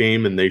important than the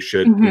game, and they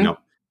should,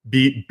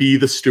 be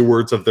the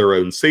stewards of their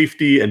own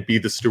safety and be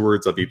the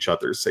stewards of each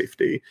other's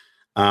safety.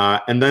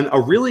 And then a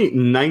really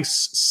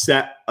nice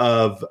set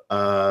of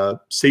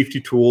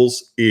safety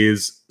tools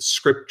is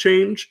Script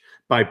Change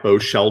by Bo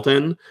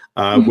Sheldon,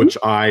 which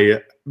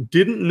I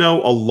didn't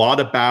know a lot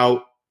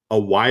about a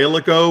while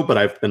ago, but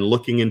I've been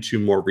looking into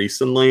more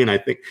recently. And I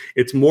think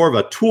it's more of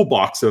a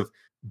toolbox of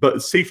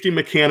safety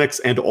mechanics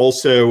and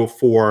also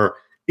for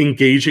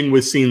engaging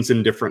with scenes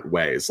in different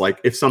ways. Like,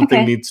 if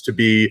something needs to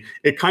be,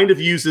 it kind of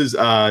uses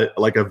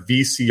like a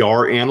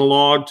VCR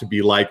analog to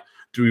be like,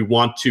 do we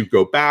want to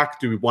go back?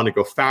 Do we want to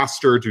go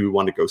faster? Do we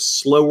want to go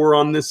slower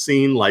on this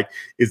scene? Like,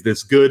 is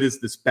this good? Is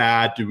this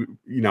bad?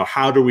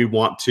 How do we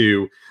want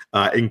to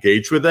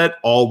engage with it?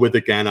 All with,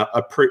 again,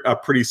 a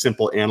pretty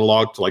simple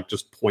analog to like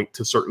just point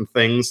to certain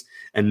things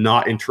and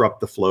not interrupt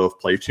the flow of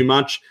play too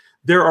much.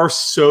 There are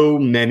so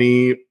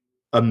many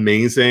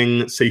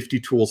amazing safety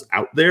tools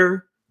out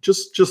there.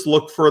 Just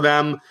look for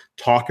them,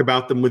 talk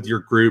about them with your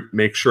group,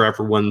 make sure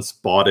everyone's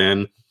bought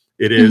in.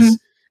 It is.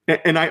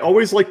 And I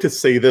always like to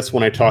say this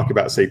when I talk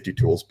about safety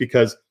tools,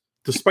 because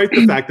despite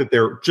the fact that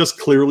they're just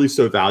clearly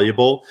so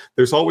valuable,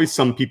 there's always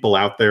some people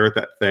out there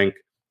that think,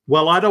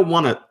 well, I don't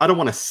want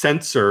to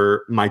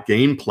censor my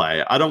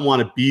gameplay. I don't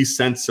want to be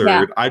censored.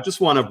 Yeah. I just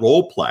want to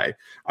role play.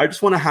 I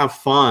just want to have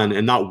fun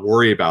and not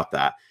worry about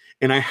that.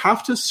 And I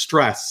have to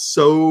stress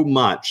so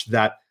much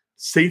that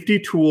safety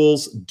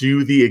tools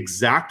do the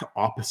exact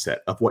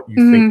opposite of what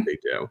you think they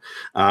do.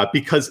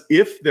 Because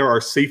if there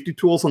are safety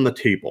tools on the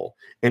table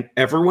and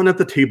everyone at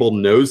the table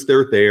knows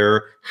they're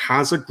there,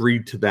 has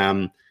agreed to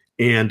them,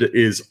 and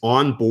is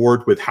on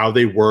board with how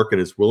they work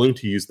and is willing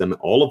to use them,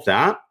 all of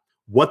that,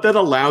 what that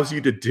allows you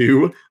to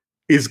do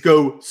is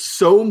go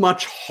so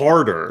much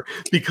harder,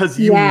 because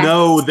you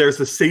know there's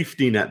a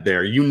safety net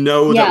there. You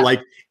know that,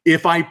 like,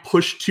 if I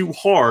push too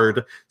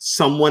hard,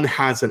 someone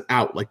has an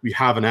out, like we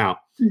have an out.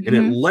 And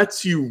it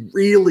lets you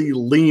really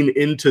lean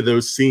into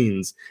those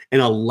scenes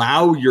and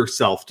allow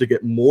yourself to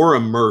get more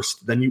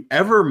immersed than you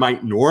ever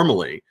might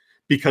normally,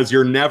 because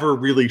you're never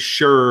really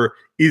sure,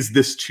 is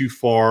this too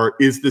far?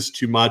 Is this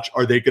too much?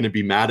 Are they going to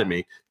be mad at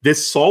me?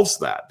 This solves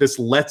that. This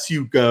lets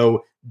you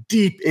go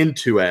deep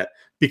into it,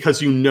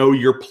 because you know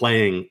you're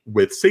playing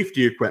with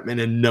safety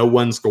equipment and no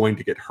one's going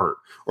to get hurt,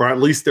 or at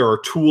least there are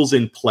tools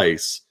in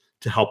place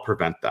to help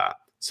prevent that.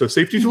 So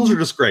safety tools are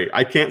just great.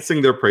 I can't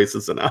sing their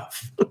praises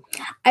enough.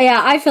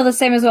 Yeah, I feel the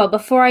same as well.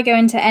 Before I go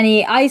into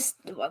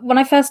when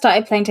I first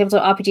started playing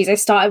tabletop RPGs, I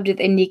started with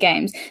indie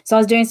games. So I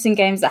was doing some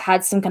games that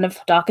had some kind of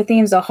darker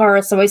themes or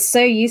horror. So I was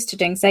so used to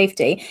doing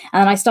safety.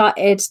 And I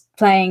started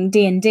playing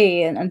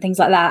D&D and things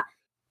like that,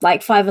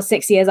 like 5 or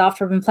 6 years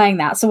after I've been playing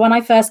that. So when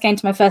I first came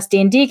to my first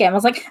D&D game, I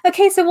was like,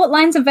 okay, so what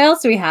lines of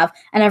veils do we have?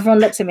 And everyone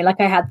looked at me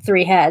like I had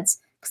 3 heads.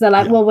 Because they're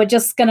like, well, we're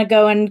just going to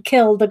go and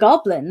kill the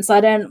goblins.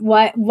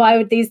 Why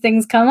would these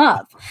things come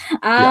up?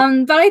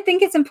 But I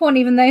think it's important,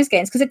 even those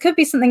games, because it could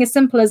be something as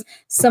simple as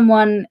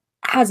someone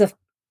has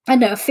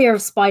a fear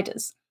of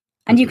spiders.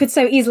 And you could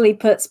so easily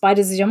put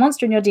spiders as your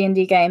monster in your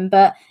D&D game.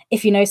 But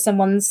if you know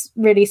someone's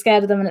really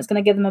scared of them and it's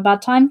going to give them a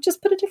bad time,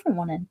 just put a different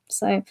one in.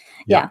 So,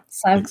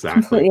 I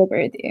completely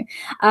agree with you.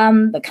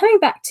 But coming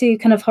back to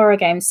kind of horror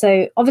games.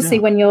 So obviously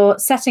when you're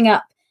setting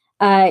up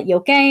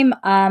your game,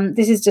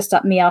 this is just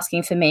me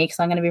asking for me, because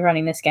I'm going to be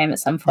running this game at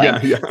some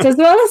point. So as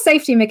well as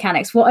safety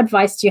mechanics, what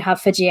advice do you have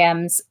for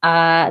GMs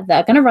that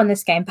are going to run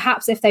this game,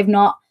 perhaps if they've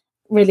not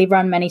really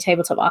run many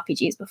tabletop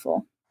RPGs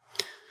before?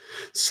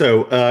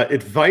 So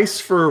advice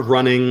for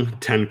running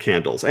 10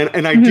 Candles.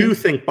 And I do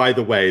think, by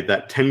the way,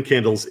 that 10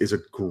 Candles is a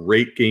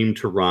great game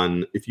to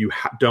run if you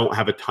don't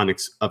have a ton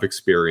of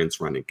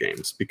experience running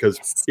games,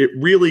 because it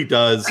really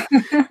does.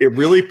 It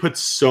really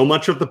puts so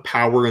much of the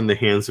power in the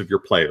hands of your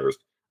players.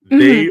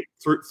 They,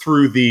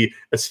 through the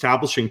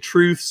establishing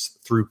truths,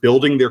 through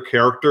building their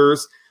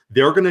characters,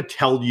 they're going to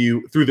tell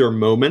you, through their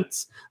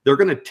moments, they're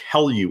going to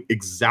tell you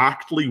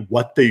exactly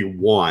what they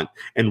want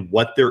and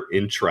what they're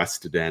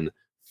interested in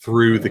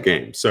through the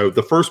game. So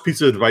the first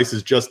piece of advice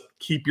is just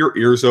keep your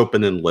ears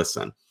open and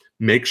listen.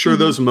 Make sure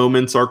those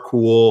moments are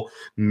cool.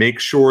 Make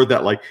sure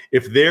that, like,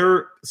 if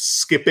they're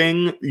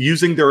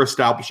using their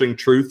establishing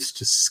truths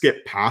to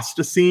skip past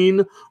a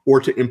scene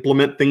or to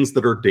implement things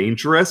that are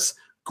dangerous,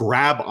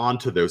 grab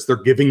onto those. They're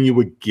giving you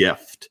a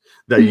gift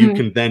that you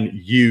can then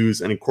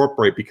use and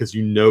incorporate, because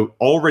you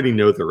already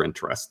know they're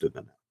interested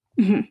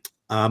in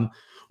it.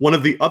 One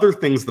of the other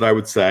things that I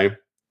would say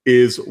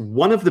is,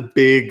 one of the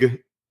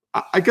big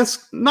I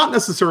guess not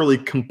necessarily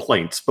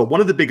complaints, but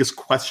one of the biggest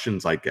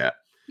questions I get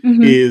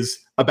Mm-hmm. is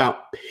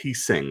about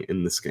pacing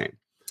in this game.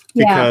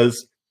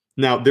 Because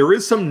now there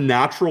is some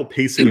natural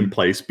pacing in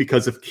place,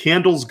 because if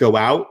candles go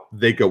out,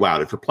 they go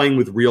out. If you're playing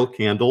with real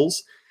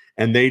candles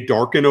and they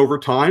darken over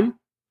time,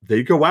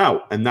 they go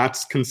out, and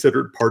that's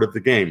considered part of the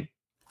game.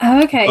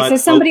 Okay, so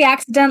somebody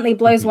accidentally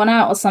blows one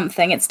out or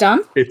something, it's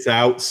done? It's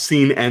out,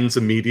 scene ends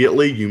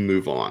immediately, you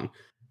move on.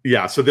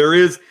 Yeah, so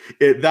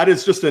that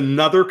is just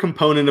another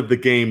component of the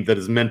game that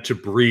is meant to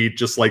breed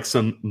just like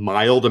some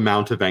mild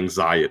amount of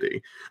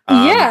anxiety.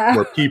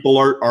 Where people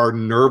are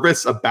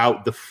nervous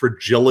about the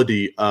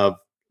fragility of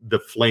the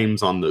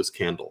flames on those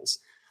candles.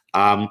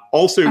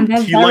 Also, and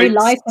they're very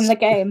light in the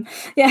game.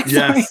 Yeah,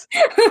 yes.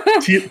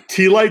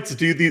 Tea lights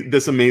do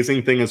this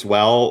amazing thing as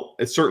well,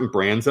 at certain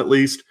brands at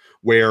least,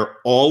 where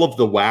all of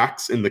the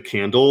wax in the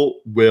candle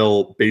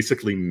will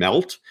basically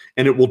melt,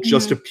 and it will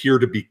just appear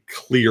to be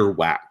clear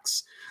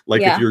wax.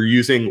 Like if you're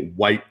using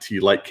white tea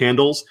light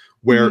candles,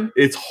 where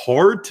it's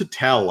hard to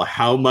tell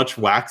how much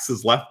wax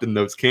is left in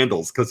those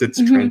candles because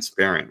it's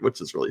transparent, which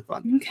is really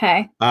fun.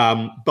 Okay.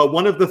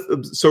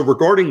 But so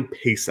regarding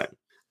pacing,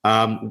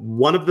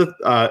 one of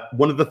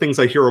the things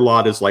I hear a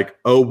lot is like,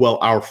 oh, well,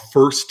 our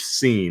first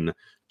scene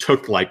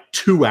took like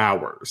 2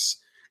 hours,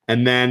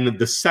 and then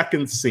the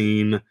second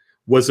scene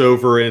was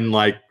over in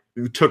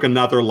took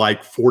another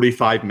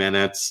 45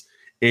 minutes,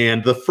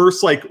 and the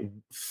first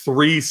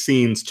 3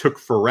 scenes took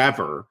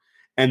forever,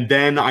 and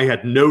then I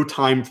had no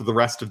time for the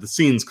rest of the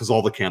scenes because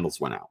all the candles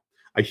went out.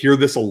 I hear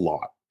this a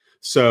lot.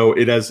 So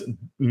it has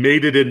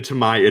made it into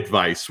my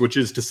advice, which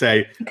is to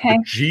say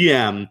the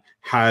GM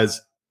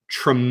has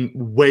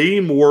way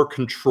more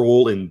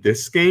control in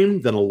this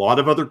game than a lot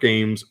of other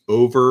games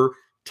over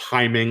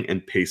timing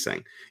and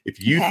pacing.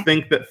 If you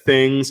think that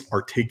things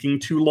are taking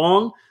too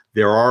long,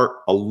 there are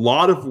a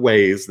lot of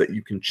ways that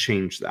you can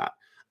change that.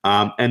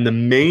 And the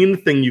main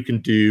thing you can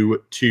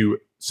do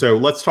so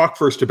let's talk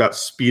first about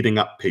speeding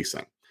up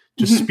pacing.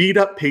 To speed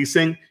up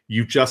pacing,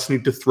 you just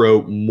need to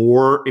throw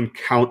more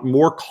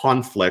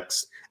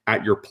conflicts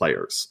at your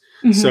players.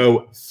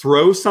 So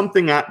throw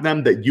something at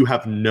them that you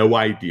have no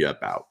idea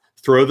about.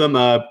 Throw them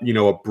a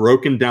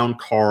broken down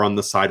car on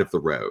the side of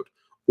the road,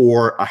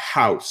 or a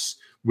house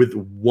with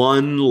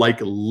one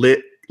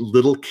lit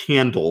little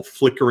candle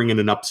flickering in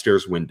an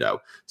upstairs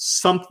window.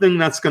 Something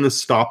that's going to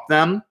stop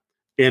them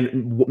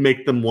and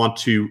make them want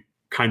to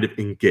kind of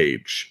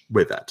engage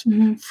with it.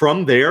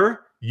 From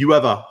there, you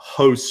have a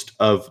host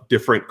of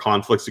different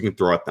conflicts you can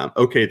throw at them.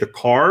 Okay, the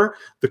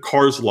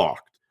car's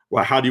locked.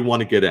 Well, how do you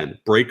want to get in?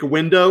 Break a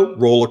window,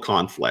 roll a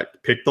conflict.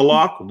 Pick the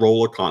lock,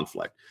 roll a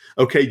conflict.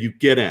 Okay, you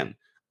get in.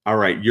 All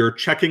right, you're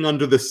checking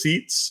under the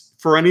seats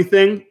for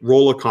anything,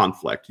 roll a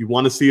conflict. You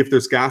want to see if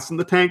there's gas in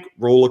the tank,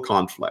 roll a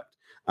conflict.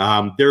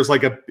 There's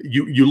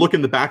you look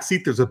in the back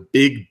seat, there's a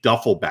big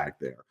duffel bag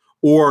there.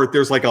 Or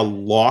there's a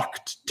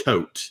locked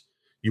tote.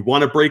 You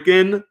want to break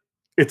in,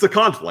 it's a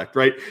conflict,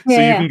 right? Yeah,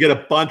 so you can get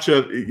a bunch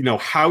of,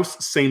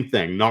 house, same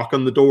thing. Knock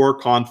on the door,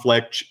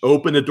 conflict.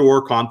 Open a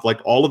door,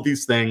 conflict. All of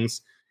these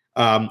things.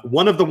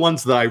 One of the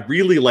ones that I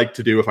really like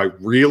to do if I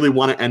really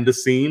want to end a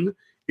scene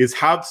is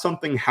have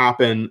something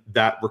happen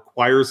that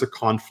requires a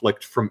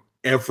conflict from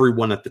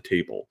everyone at the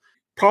table.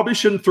 Probably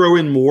shouldn't throw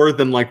in more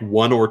than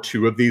 1 or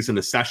 2 of these in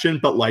a session,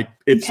 but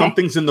if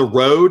something's in the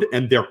road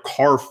and their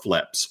car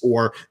flips,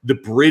 or the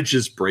bridge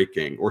is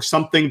breaking, or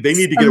something, they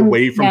need to get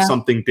away from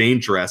something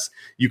dangerous,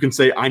 you can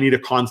say, I need a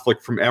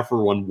conflict from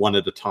everyone one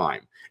at a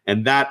time.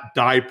 And that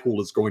die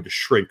pool is going to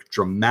shrink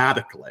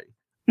dramatically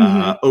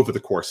over the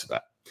course of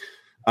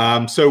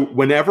it. So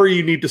whenever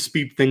you need to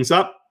speed things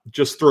up,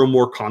 just throw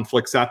more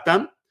conflicts at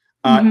them.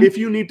 If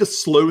you need to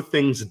slow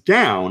things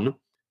down,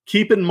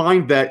 keep in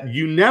mind that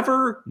you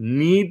never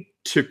need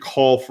to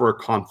call for a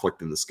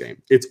conflict in this game.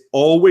 It's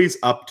always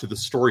up to the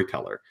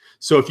storyteller.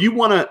 So if you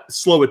want to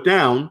slow it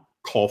down,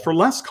 call for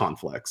less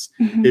conflicts.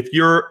 If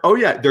you're,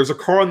 there's a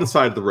car on the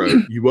side of the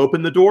road, you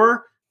open the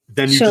door,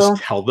 then you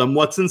just tell them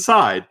what's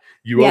inside.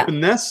 You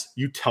open this,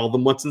 you tell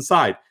them what's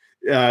inside.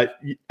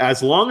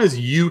 As long as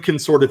you can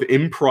sort of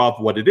improv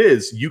what it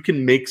is, you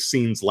can make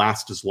scenes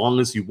last as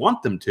long as you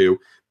want them to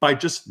by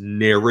just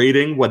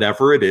narrating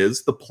whatever it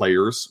is the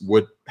players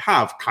would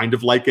have, kind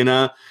of like in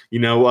a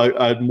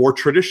more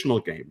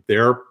traditional game.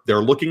 They're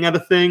looking at a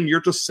thing,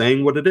 you're just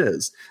saying what it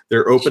is.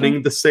 They're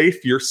opening the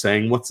safe, you're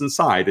saying what's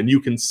inside, and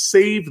you can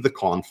save the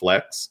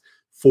conflicts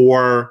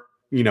for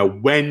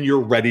when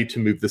you're ready to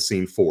move the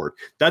scene forward.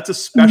 That's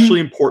especially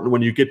important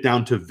when you get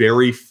down to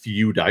very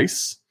few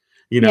dice.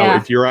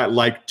 If you're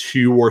at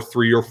 2 or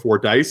 3 or 4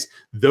 dice,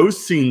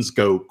 those scenes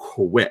go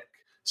quick.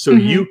 So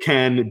you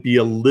can be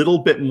a little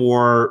bit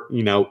more,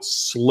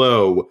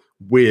 slow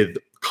with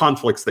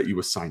conflicts that you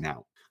assign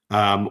out.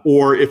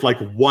 Or if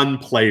one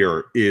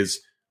player is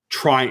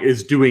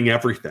doing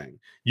everything,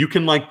 you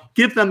can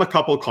give them a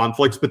couple of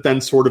conflicts, but then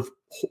sort of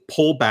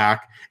pull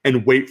back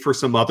and wait for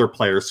some other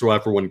players so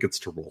everyone gets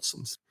to roll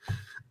some.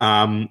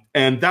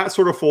 And that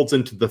sort of folds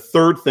into the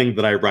third thing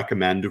that I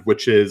recommend,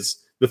 which is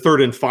the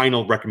third and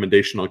final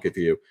recommendation I'll give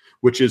you,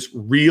 which is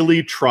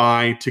really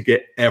try to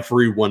get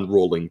everyone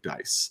rolling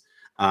dice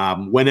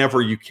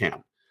whenever you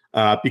can.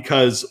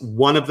 Because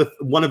one of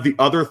the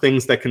other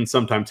things that can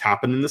sometimes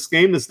happen in this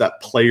game is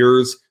that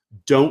players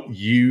don't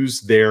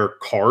use their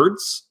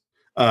cards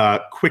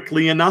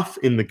quickly enough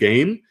in the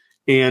game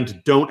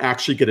and don't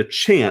actually get a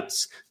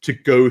chance to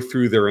go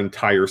through their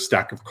entire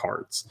stack of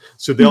cards.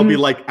 So they'll be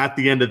like, at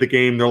the end of the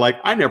game, they're like,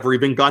 I never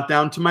even got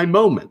down to my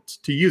moment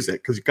to use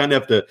it, because you kind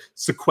of have to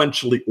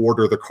sequentially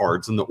order the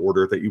cards in the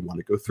order that you want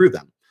to go through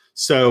them.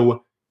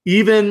 So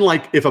even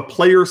like if a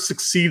player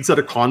succeeds at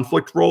a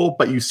conflict roll,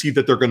 but you see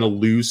that they're going to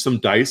lose some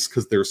dice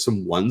because there's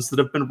some ones that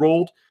have been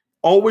rolled,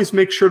 always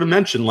make sure to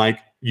mention, like,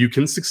 you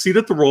can succeed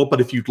at the roll, but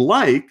if you'd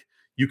like,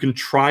 you can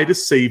try to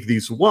save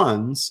these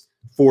ones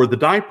for the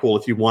die pool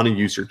if you want to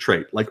use your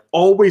trait. Like,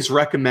 always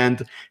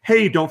recommend,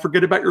 hey, don't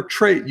forget about your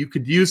trait. You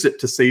could use it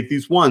to save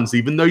these ones,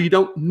 even though you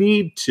don't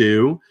need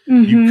to,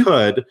 you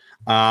could.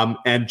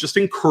 And just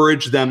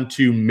encourage them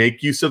to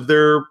make use of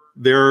their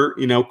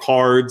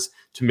cards,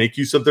 to make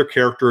use of their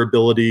character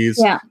abilities,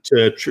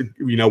 to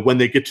when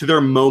they get to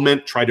their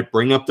moment, try to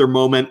bring up their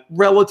moment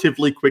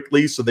relatively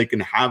quickly so they can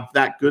have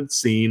that good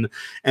scene.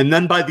 And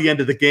then by the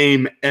end of the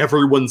game,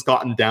 everyone's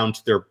gotten down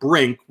to their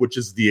brink, which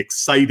is the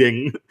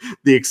exciting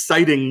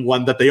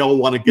one that they all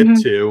want to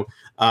get to,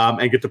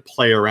 and get to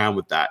play around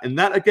with that. And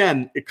that,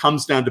 again, it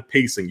comes down to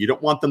pacing. You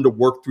don't want them to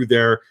work through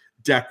their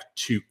deck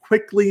too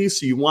quickly,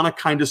 so you want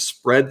to kind of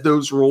spread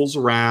those rolls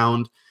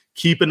around,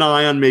 keep an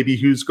eye on maybe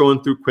who's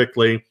going through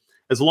quickly.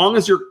 As long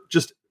as you're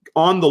just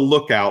on the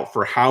lookout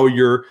for how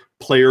your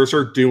players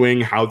are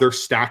doing, how their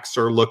stacks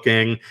are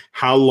looking,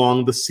 how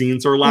long the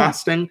scenes are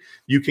lasting,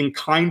 you can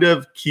kind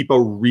of keep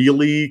a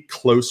really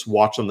close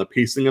watch on the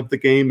pacing of the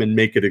game and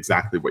make it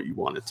exactly what you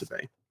want it to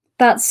be.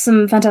 That's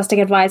some fantastic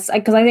advice,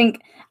 because I think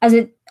as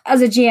a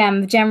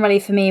GM, generally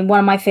for me, one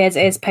of my fears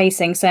is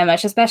pacing so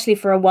much, especially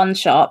for a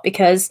one-shot,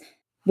 because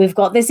we've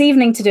got this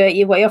evening to do it.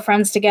 You've got your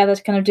friends together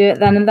to kind of do it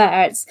then and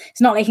there. It's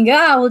not like you can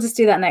go, we'll just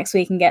do that next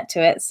week and get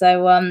to it.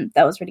 So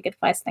that was really good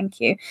advice. Thank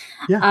you.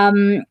 Yeah.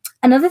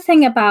 Another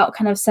thing about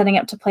kind of setting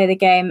up to play the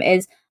game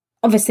is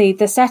obviously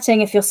the setting.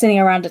 If you're sitting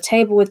around a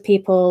table with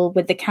people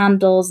with the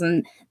candles,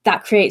 and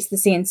that creates the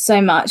scene so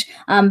much.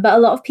 But a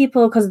lot of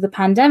people, because of the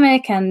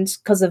pandemic and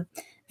because of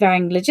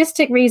varying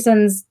logistic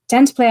reasons,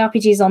 tend to play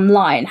RPGs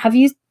online. Have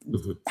you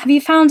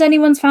found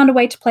anyone's found a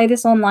way to play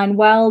this online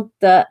well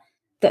that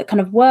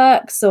kind of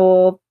works,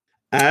 or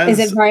is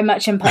it very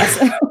much in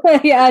person?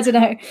 Yeah, I don't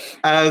know.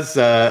 As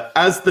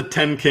the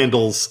 10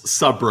 Candles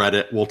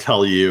subreddit will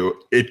tell you,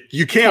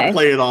 you can't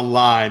play it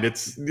online.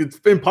 It's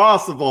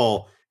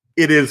impossible.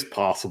 It is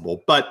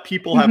possible, but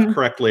people have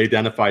correctly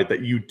identified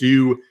that you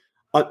do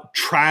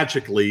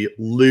tragically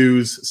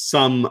lose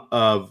some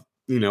of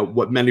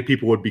what many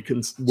people would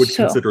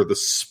consider the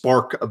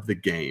spark of the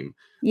game.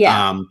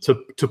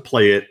 To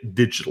play it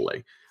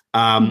digitally.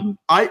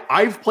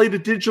 I've played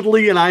it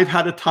digitally and I've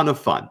had a ton of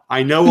fun.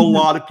 I know a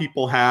lot of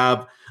people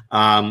have.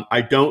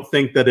 I don't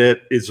think that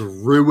it is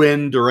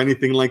ruined or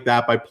anything like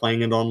that by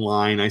playing it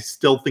online. I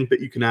still think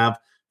that you can have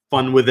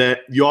fun with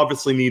it. You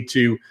obviously need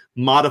to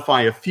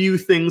modify a few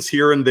things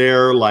here and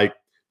there, like,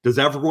 does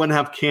everyone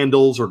have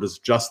candles, or does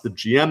just the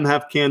GM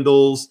have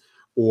candles?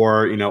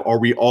 Or, are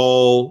we're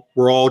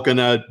all going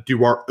to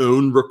do our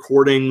own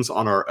recordings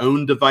on our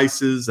own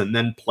devices and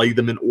then play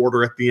them in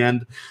order at the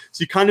end?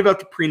 So you kind of have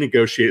to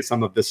pre-negotiate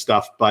some of this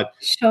stuff, but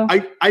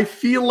I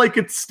feel like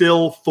it's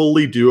still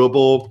fully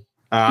doable.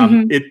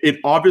 It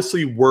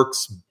obviously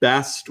works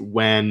best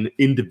when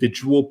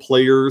individual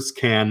players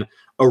can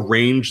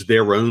arrange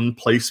their own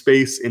play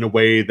space in a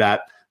way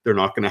that they're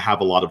not going to have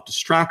a lot of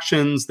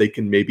distractions. They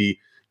can maybe,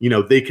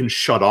 they can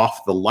shut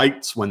off the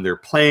lights when they're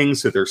playing,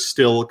 so they're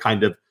still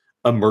kind of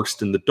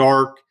immersed in the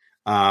dark.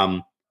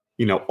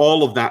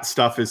 All of that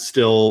stuff is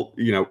still,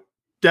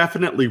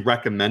 definitely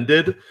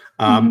recommended.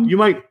 You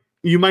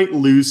might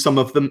lose some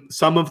of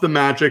the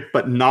magic,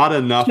 but not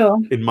enough,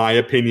 in my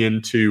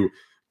opinion, to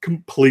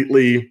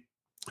completely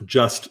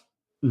just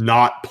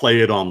not play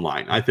it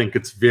online. I think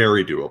it's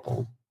very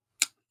doable.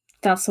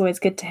 That's always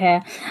good to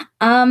hear.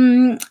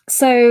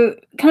 So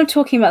kind of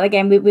talking about the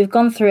game, we've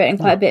gone through it in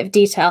quite a bit of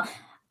detail.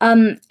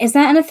 Is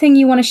there anything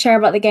you want to share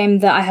about the game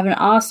that I haven't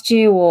asked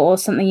you, or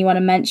something you want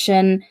to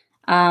mention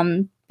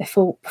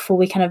before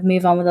we kind of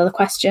move on with other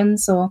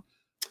questions? Or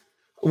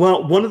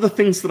well, one of the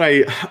things that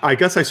I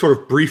guess I sort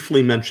of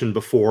briefly mentioned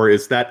before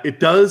is that it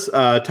does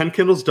 10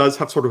 Candles does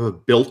have sort of a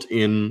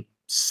built-in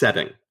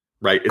setting,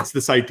 right? It's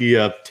this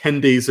idea of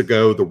 10 days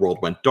ago the world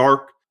went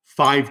dark,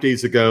 5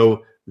 days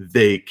ago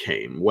they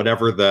came,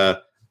 whatever the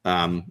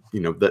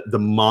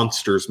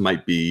monsters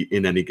might be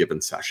in any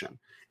given session.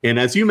 And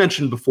as you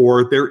mentioned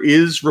before, there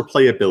is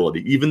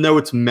replayability. Even though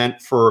it's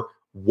meant for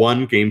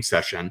one game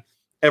session,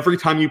 every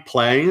time you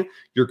play,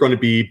 you're going to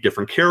be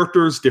different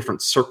characters,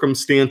 different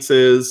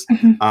circumstances,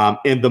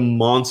 and the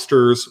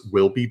monsters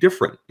will be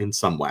different in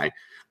some way.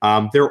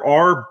 There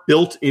are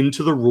built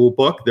into the rule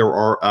book, there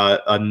are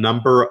a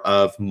number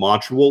of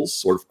modules,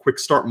 sort of quick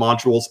start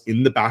modules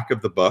in the back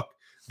of the book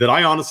that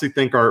I honestly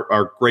think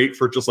are great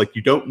for just like,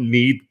 you don't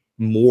need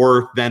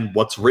more than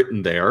what's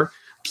written there.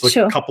 Just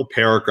like a couple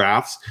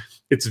paragraphs.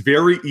 It's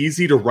very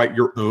easy to write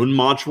your own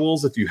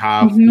modules if you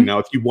have,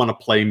 if you want to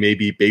play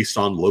maybe based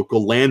on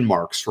local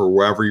landmarks for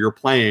wherever you're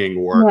playing,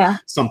 or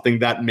something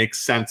that makes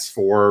sense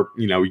for,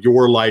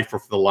 your life or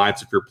for the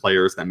lives of your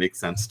players that makes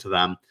sense to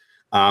them.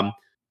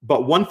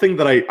 But one thing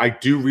that I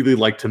do really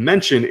like to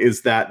mention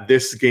is that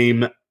this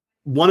game,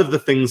 one of the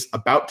things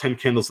about 10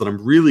 Candles that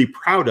I'm really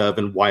proud of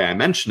and why I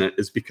mention it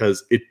is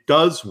because it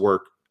does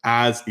work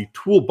as a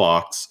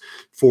toolbox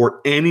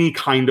for any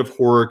kind of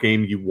horror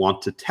game you want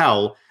to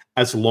tell,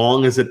 as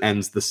long as it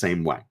ends the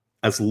same way.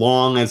 As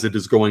long as it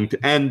is going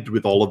to end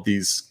with all of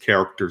these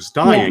characters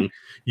dying,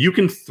 you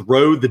can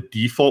throw the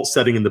default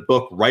setting in the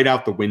book right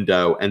out the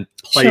window and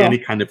play any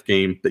kind of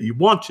game that you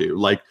want to.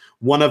 Like,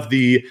 one of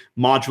the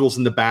modules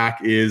in the back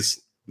is,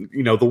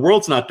 the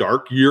world's not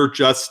dark. You're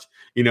just,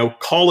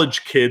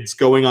 college kids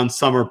going on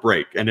summer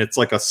break. And it's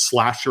like a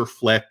slasher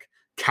flick,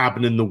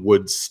 cabin in the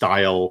woods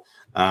style,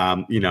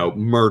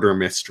 murder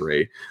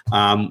mystery.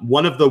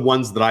 One of the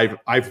ones that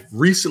I've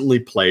recently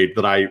played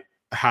that I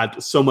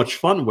had so much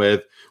fun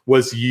with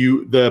was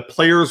the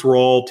players were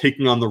all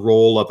taking on the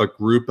role of a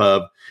group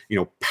of,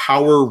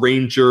 Power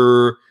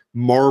Ranger,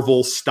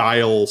 Marvel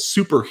style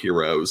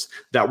superheroes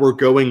that were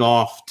going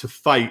off to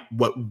fight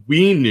what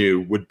we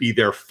knew would be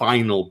their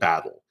final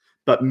battle,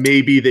 but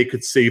maybe they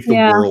could save the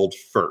world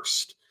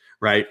first.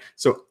 Right.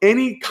 So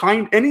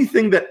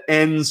anything that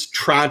ends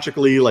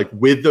tragically, like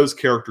with those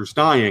characters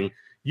dying,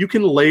 you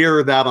can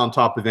layer that on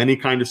top of any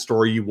kind of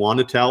story you want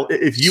to tell.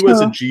 If you as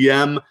a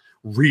GM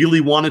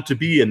really want it to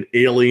be an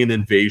alien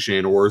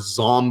invasion or a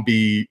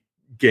zombie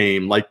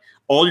game, like,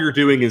 all you're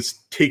doing is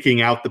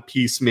taking out the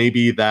piece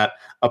maybe that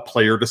a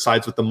player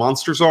decides what the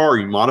monsters are, or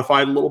you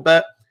modify it a little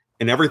bit,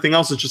 and everything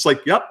else is just like,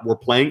 yep, we're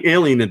playing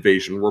alien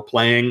invasion. We're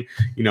playing,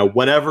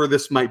 whatever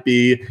this might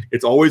be.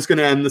 It's always going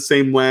to end the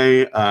same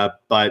way.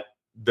 But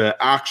the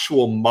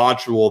actual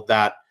module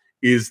that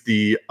is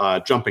the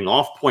jumping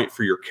off point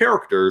for your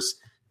characters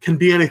can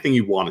be anything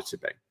you want it to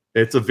be.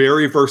 It's a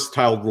very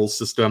versatile rule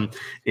system.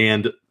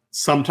 And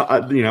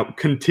sometimes,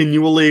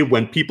 continually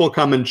when people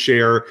come and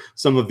share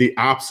some of the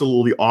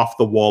absolutely off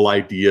the wall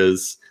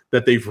ideas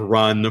that they've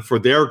run for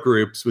their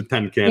groups with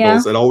 10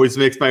 Candles, it always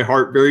makes my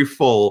heart very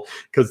full,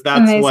 because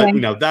that's amazing.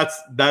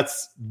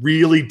 That's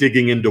really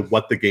digging into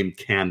what the game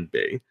can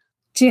be.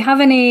 Do you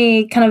have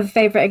any kind of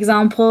favorite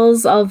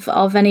examples of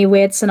any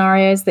weird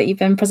scenarios that you've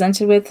been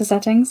presented with for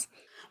settings?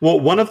 Well,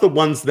 one of the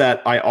ones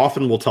that I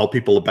often will tell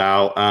people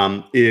about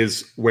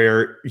is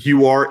where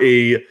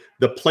the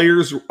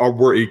players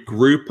were a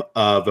group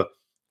of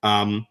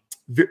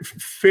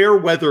fair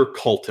weather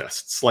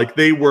cultists. Like,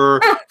 they were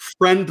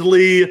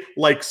friendly,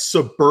 like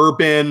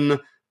suburban,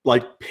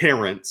 like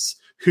parents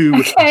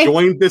who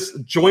joined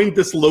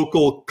this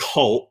local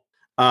cult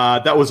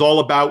that was all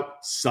about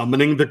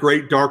summoning the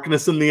great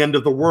darkness in the end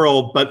of the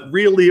world. But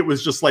really, it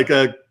was just like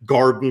a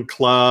garden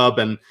club,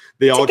 and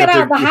they all got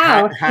to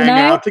hang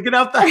out to get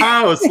out the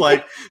house,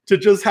 like to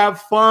just have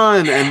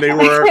fun. And they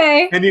were,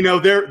 and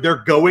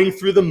they're going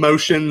through the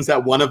motions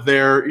at one of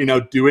their,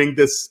 doing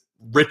this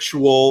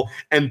ritual,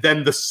 and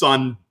then the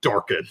sun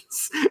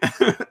darkens,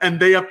 and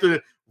they have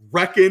to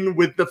reckon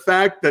with the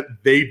fact that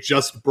they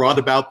just brought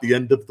about the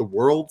end of the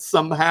world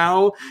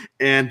somehow,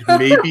 and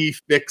maybe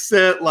fix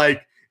it,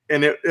 like.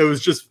 And it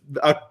was just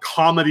a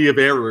comedy of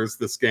errors,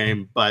 this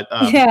game. But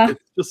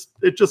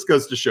it just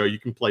goes to show you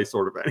can play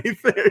sort of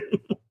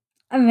anything.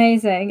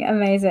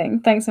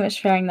 Amazing. Thanks so much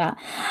for sharing that.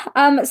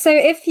 So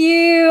if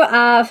you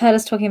have heard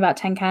us talking about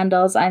 10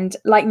 Candles, and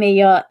like me,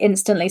 you're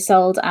instantly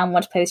sold and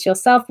want to play this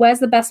yourself, where's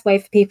the best way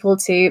for people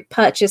to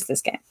purchase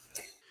this game?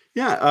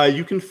 Yeah,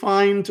 you can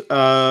find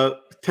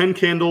 10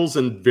 Candles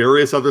and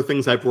various other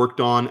things I've worked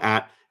on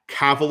at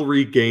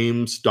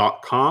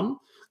cavalrygames.com.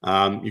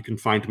 You can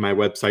find my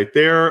website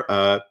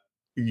there.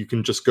 You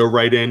can just go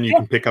right in. You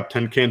can pick up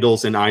 10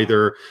 Candles in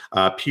either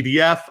a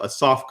PDF, a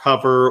soft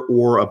cover,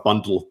 or a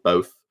bundle of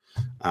both.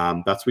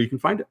 That's where you can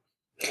find it.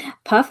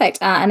 Perfect.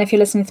 And if you're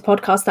listening to the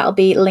podcast, that'll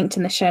be linked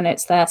in the show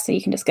notes there. So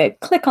you can just go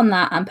click on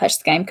that and purchase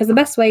the game, because the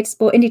best way to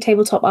support indie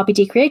tabletop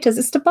RPG creators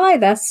is to buy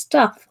their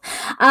stuff.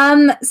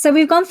 So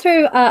we've gone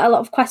through a lot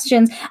of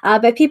questions,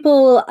 but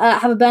people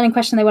have a burning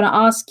question they want to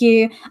ask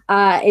you.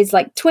 Is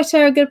like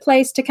Twitter a good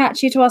place to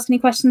catch you to ask any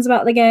questions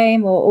about the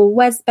game, or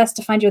where's best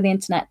to find you on the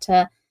internet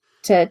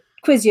to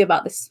quiz you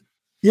about this?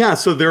 Yeah,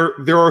 so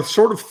there are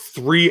sort of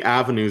three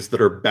avenues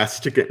that are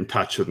best to get in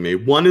touch with me.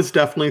 One is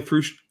definitely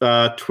through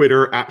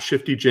Twitter at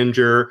Shifty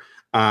Ginger.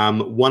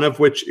 One of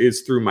which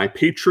is through my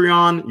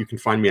Patreon. You can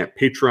find me at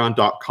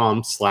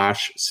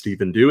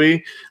patreon.com/Stephen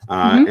Dewey.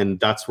 And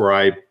that's where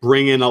I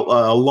bring in a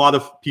lot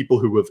of people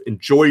who have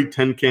enjoyed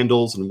 10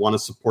 Candles and want to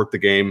support the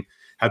game,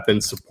 have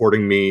been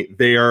supporting me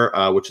there,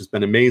 which has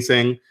been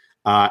amazing.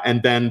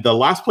 And then the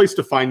last place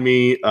to find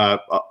me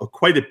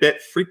quite a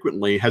bit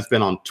frequently has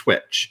been on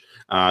Twitch.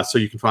 So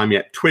you can find me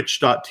at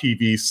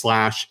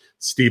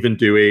twitch.tv/Stephen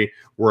Dewey,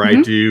 where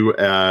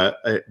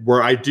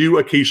I do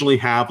occasionally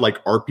have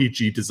like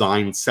RPG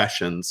design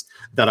sessions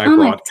that I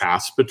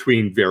broadcast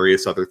between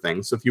various other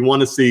things. So if you want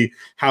to see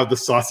how the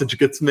sausage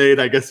gets made,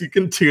 I guess you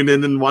can tune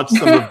in and watch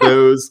some of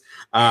those,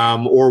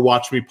 or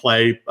watch me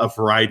play a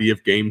variety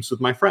of games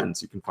with my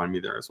friends. You can find me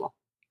there as well.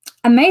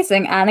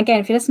 Amazing. And again,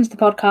 if you listen to the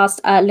podcast,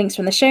 links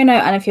are in the show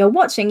note. And if you're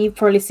watching, you've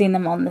probably seen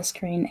them on the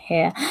screen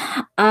here.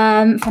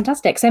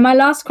 Fantastic. So my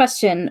last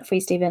question for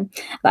you, Stephen,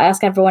 that I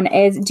ask everyone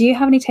is, do you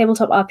have any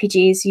tabletop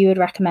RPGs you would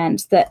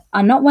recommend that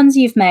are not ones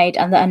you've made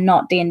and that are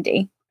not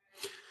D&D?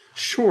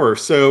 Sure.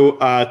 So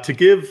to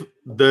give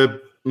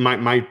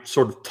my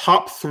sort of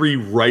top 3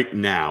 right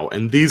now,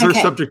 and these are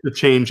subject to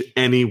change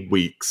any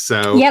week.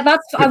 So yeah,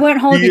 I won't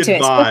hold you to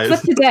it.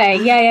 For today.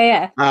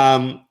 Yeah.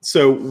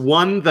 So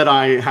one that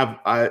I have,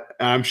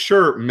 I'm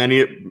sure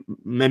many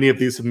of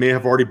these may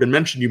have already been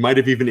mentioned. You might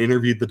have even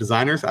interviewed the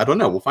designers. I don't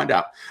know. We'll find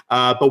out.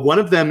 But one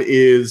of them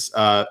is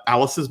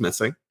Alice is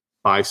Missing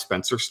by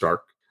Spencer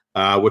Stark,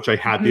 which I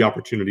had the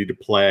opportunity to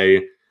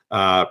play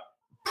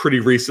pretty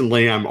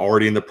recently. I'm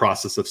already in the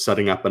process of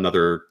setting up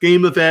another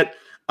game of it.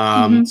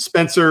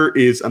 Spencer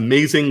is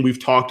amazing. We've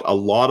talked a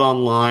lot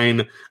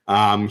online.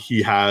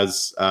 He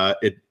has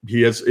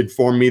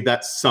informed me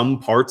that some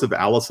parts of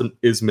Alice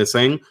is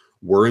Missing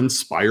were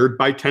inspired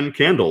by 10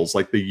 Candles,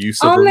 like the use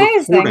of a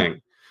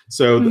recording.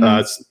 So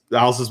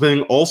Alice is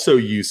Missing also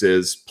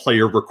uses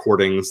player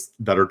recordings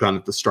that are done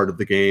at the start of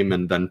the game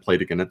and then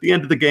played again at the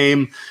end of the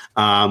game.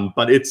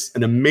 But it's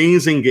an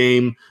amazing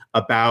game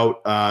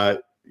about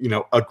a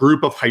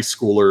group of high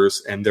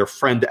schoolers, and their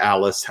friend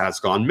Alice has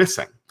gone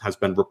missing. Has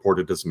been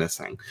reported as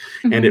missing.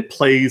 And it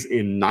plays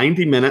in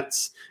 90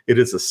 minutes. It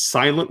is a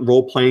silent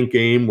role-playing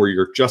game where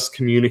you're just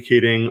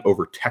communicating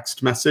over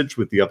text message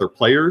with the other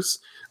players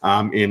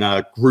in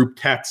a group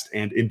text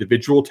and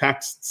individual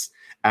texts,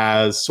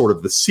 as sort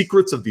of the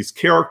secrets of these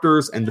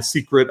characters and the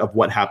secret of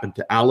what happened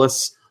to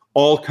Alice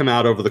all come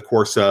out over the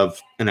course of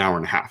an hour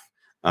and a half.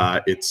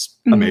 It's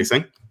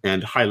amazing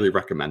and highly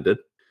recommended.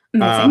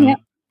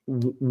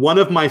 One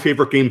of my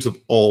favorite games of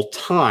all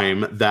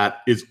time that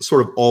is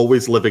sort of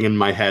always living in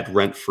my head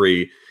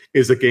rent-free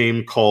is a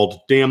game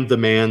called Damn the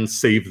Man,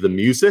 Save the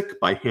Music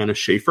by Hannah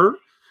Schaefer.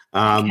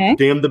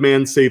 Damn the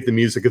Man, Save the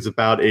Music is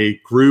about a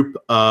group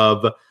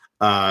of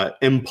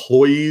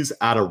employees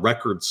at a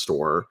record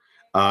store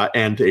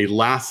and a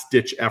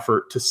last-ditch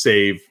effort to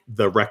save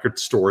the record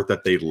store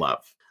that they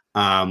love.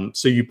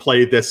 So you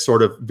play this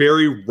sort of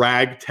very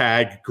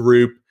ragtag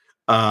group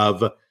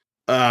of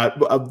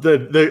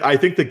I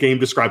think the game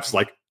describes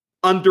like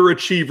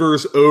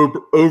underachievers,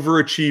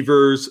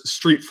 overachievers,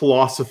 street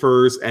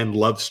philosophers, and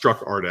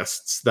love-struck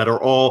artists that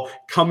are all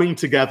coming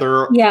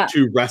together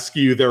to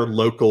rescue their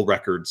local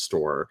record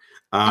store.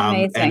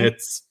 And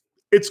it's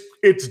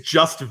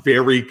just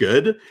very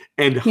good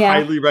and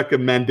highly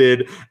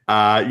recommended.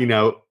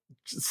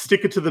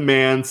 Stick it to the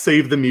man,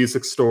 save the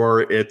music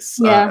store. It's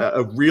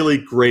a really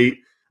great,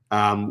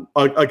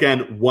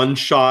 again,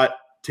 one-shot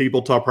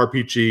tabletop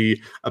RPG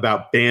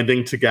about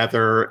banding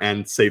together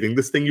and saving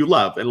this thing you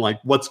love. And like,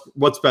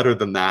 what's better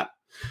than that?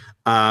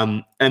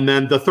 And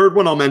then the third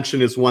one I'll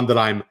mention is one that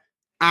I'm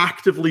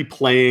actively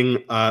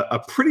playing a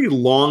pretty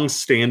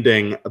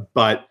long-standing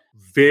but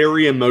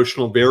very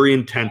emotional, very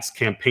intense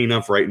campaign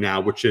of right now,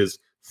 which is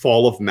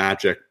Fall of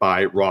Magic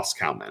by Ross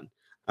Cowman.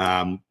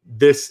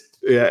 This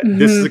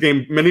is a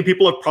game many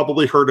people have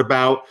probably heard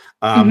about,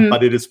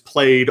 but it is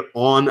played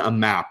on a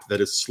map that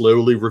is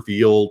slowly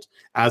revealed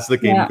as the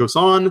game goes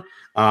on.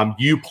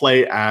 You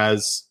play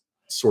as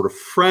sort of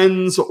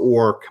friends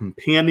or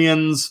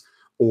companions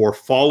or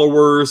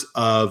followers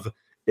of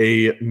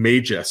a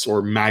magus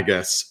or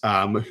magus,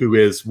 who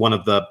is one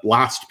of the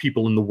last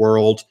people in the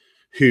world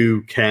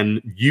who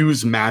can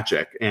use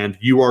magic. And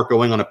you are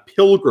going on a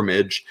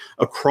pilgrimage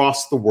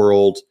across the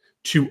world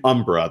to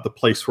Umbra, the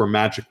place where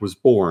magic was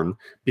born,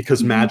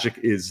 because magic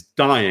is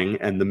dying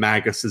and the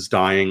magus is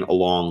dying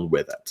along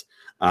with it.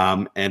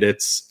 And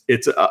it's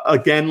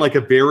again, like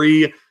a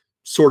very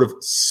sort of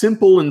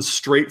simple and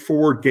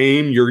straightforward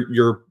game.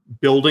 You're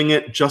building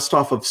it just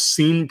off of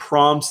scene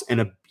prompts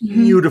and a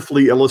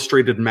beautifully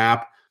illustrated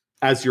map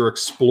as you're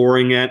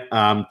exploring it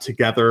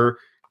together.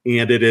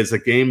 And it is a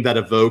game that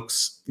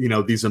evokes,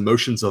 these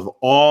emotions of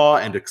awe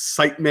and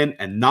excitement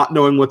and not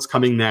knowing what's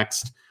coming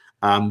next.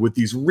 With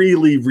these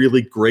really,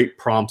 really great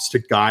prompts to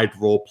guide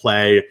role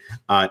play.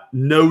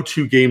 No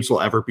two games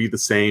will ever be the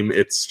same.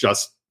 It's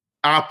just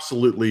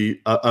absolutely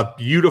a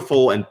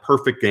beautiful and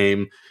perfect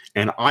game.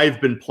 And I've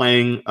been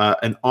playing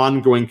an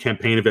ongoing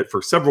campaign of it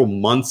for several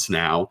months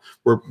now,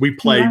 where we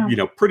play,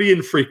 pretty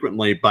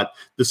infrequently, but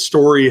the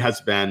story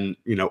has been,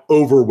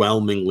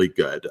 overwhelmingly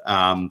good.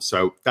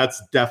 So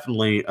that's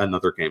definitely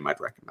another game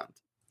I'd recommend.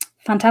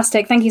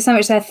 Fantastic. Thank you so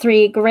much. There are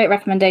 3 great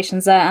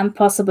recommendations there, and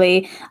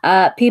possibly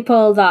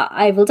people that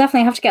I will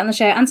definitely have to get on the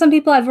show, and some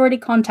people I've already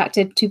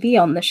contacted to be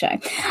on the show.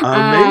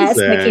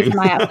 So keep an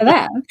eye out for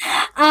them.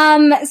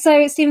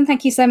 So Stephen,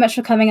 thank you so much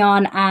for coming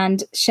on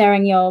and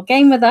sharing your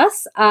game with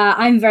us.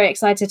 I'm very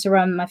excited to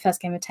run my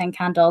first game of 10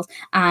 Candles,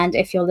 and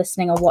if you're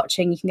listening or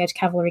watching, you can go to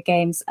Cavalry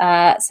Games,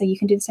 so you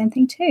can do the same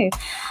thing too.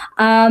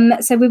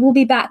 So we will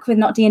be back with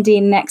Not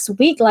D&D next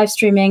week, live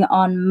streaming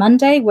on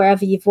Monday,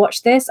 wherever you've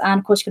watched this, and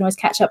of course you can always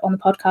catch up on the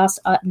podcast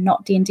at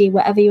Not D&D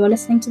wherever you are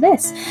listening to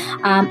this.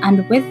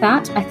 And with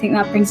that, I think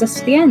that brings us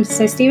to the end.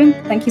 So Stephen,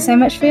 thank you so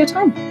much for your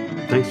time.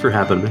 Thanks for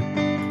having me.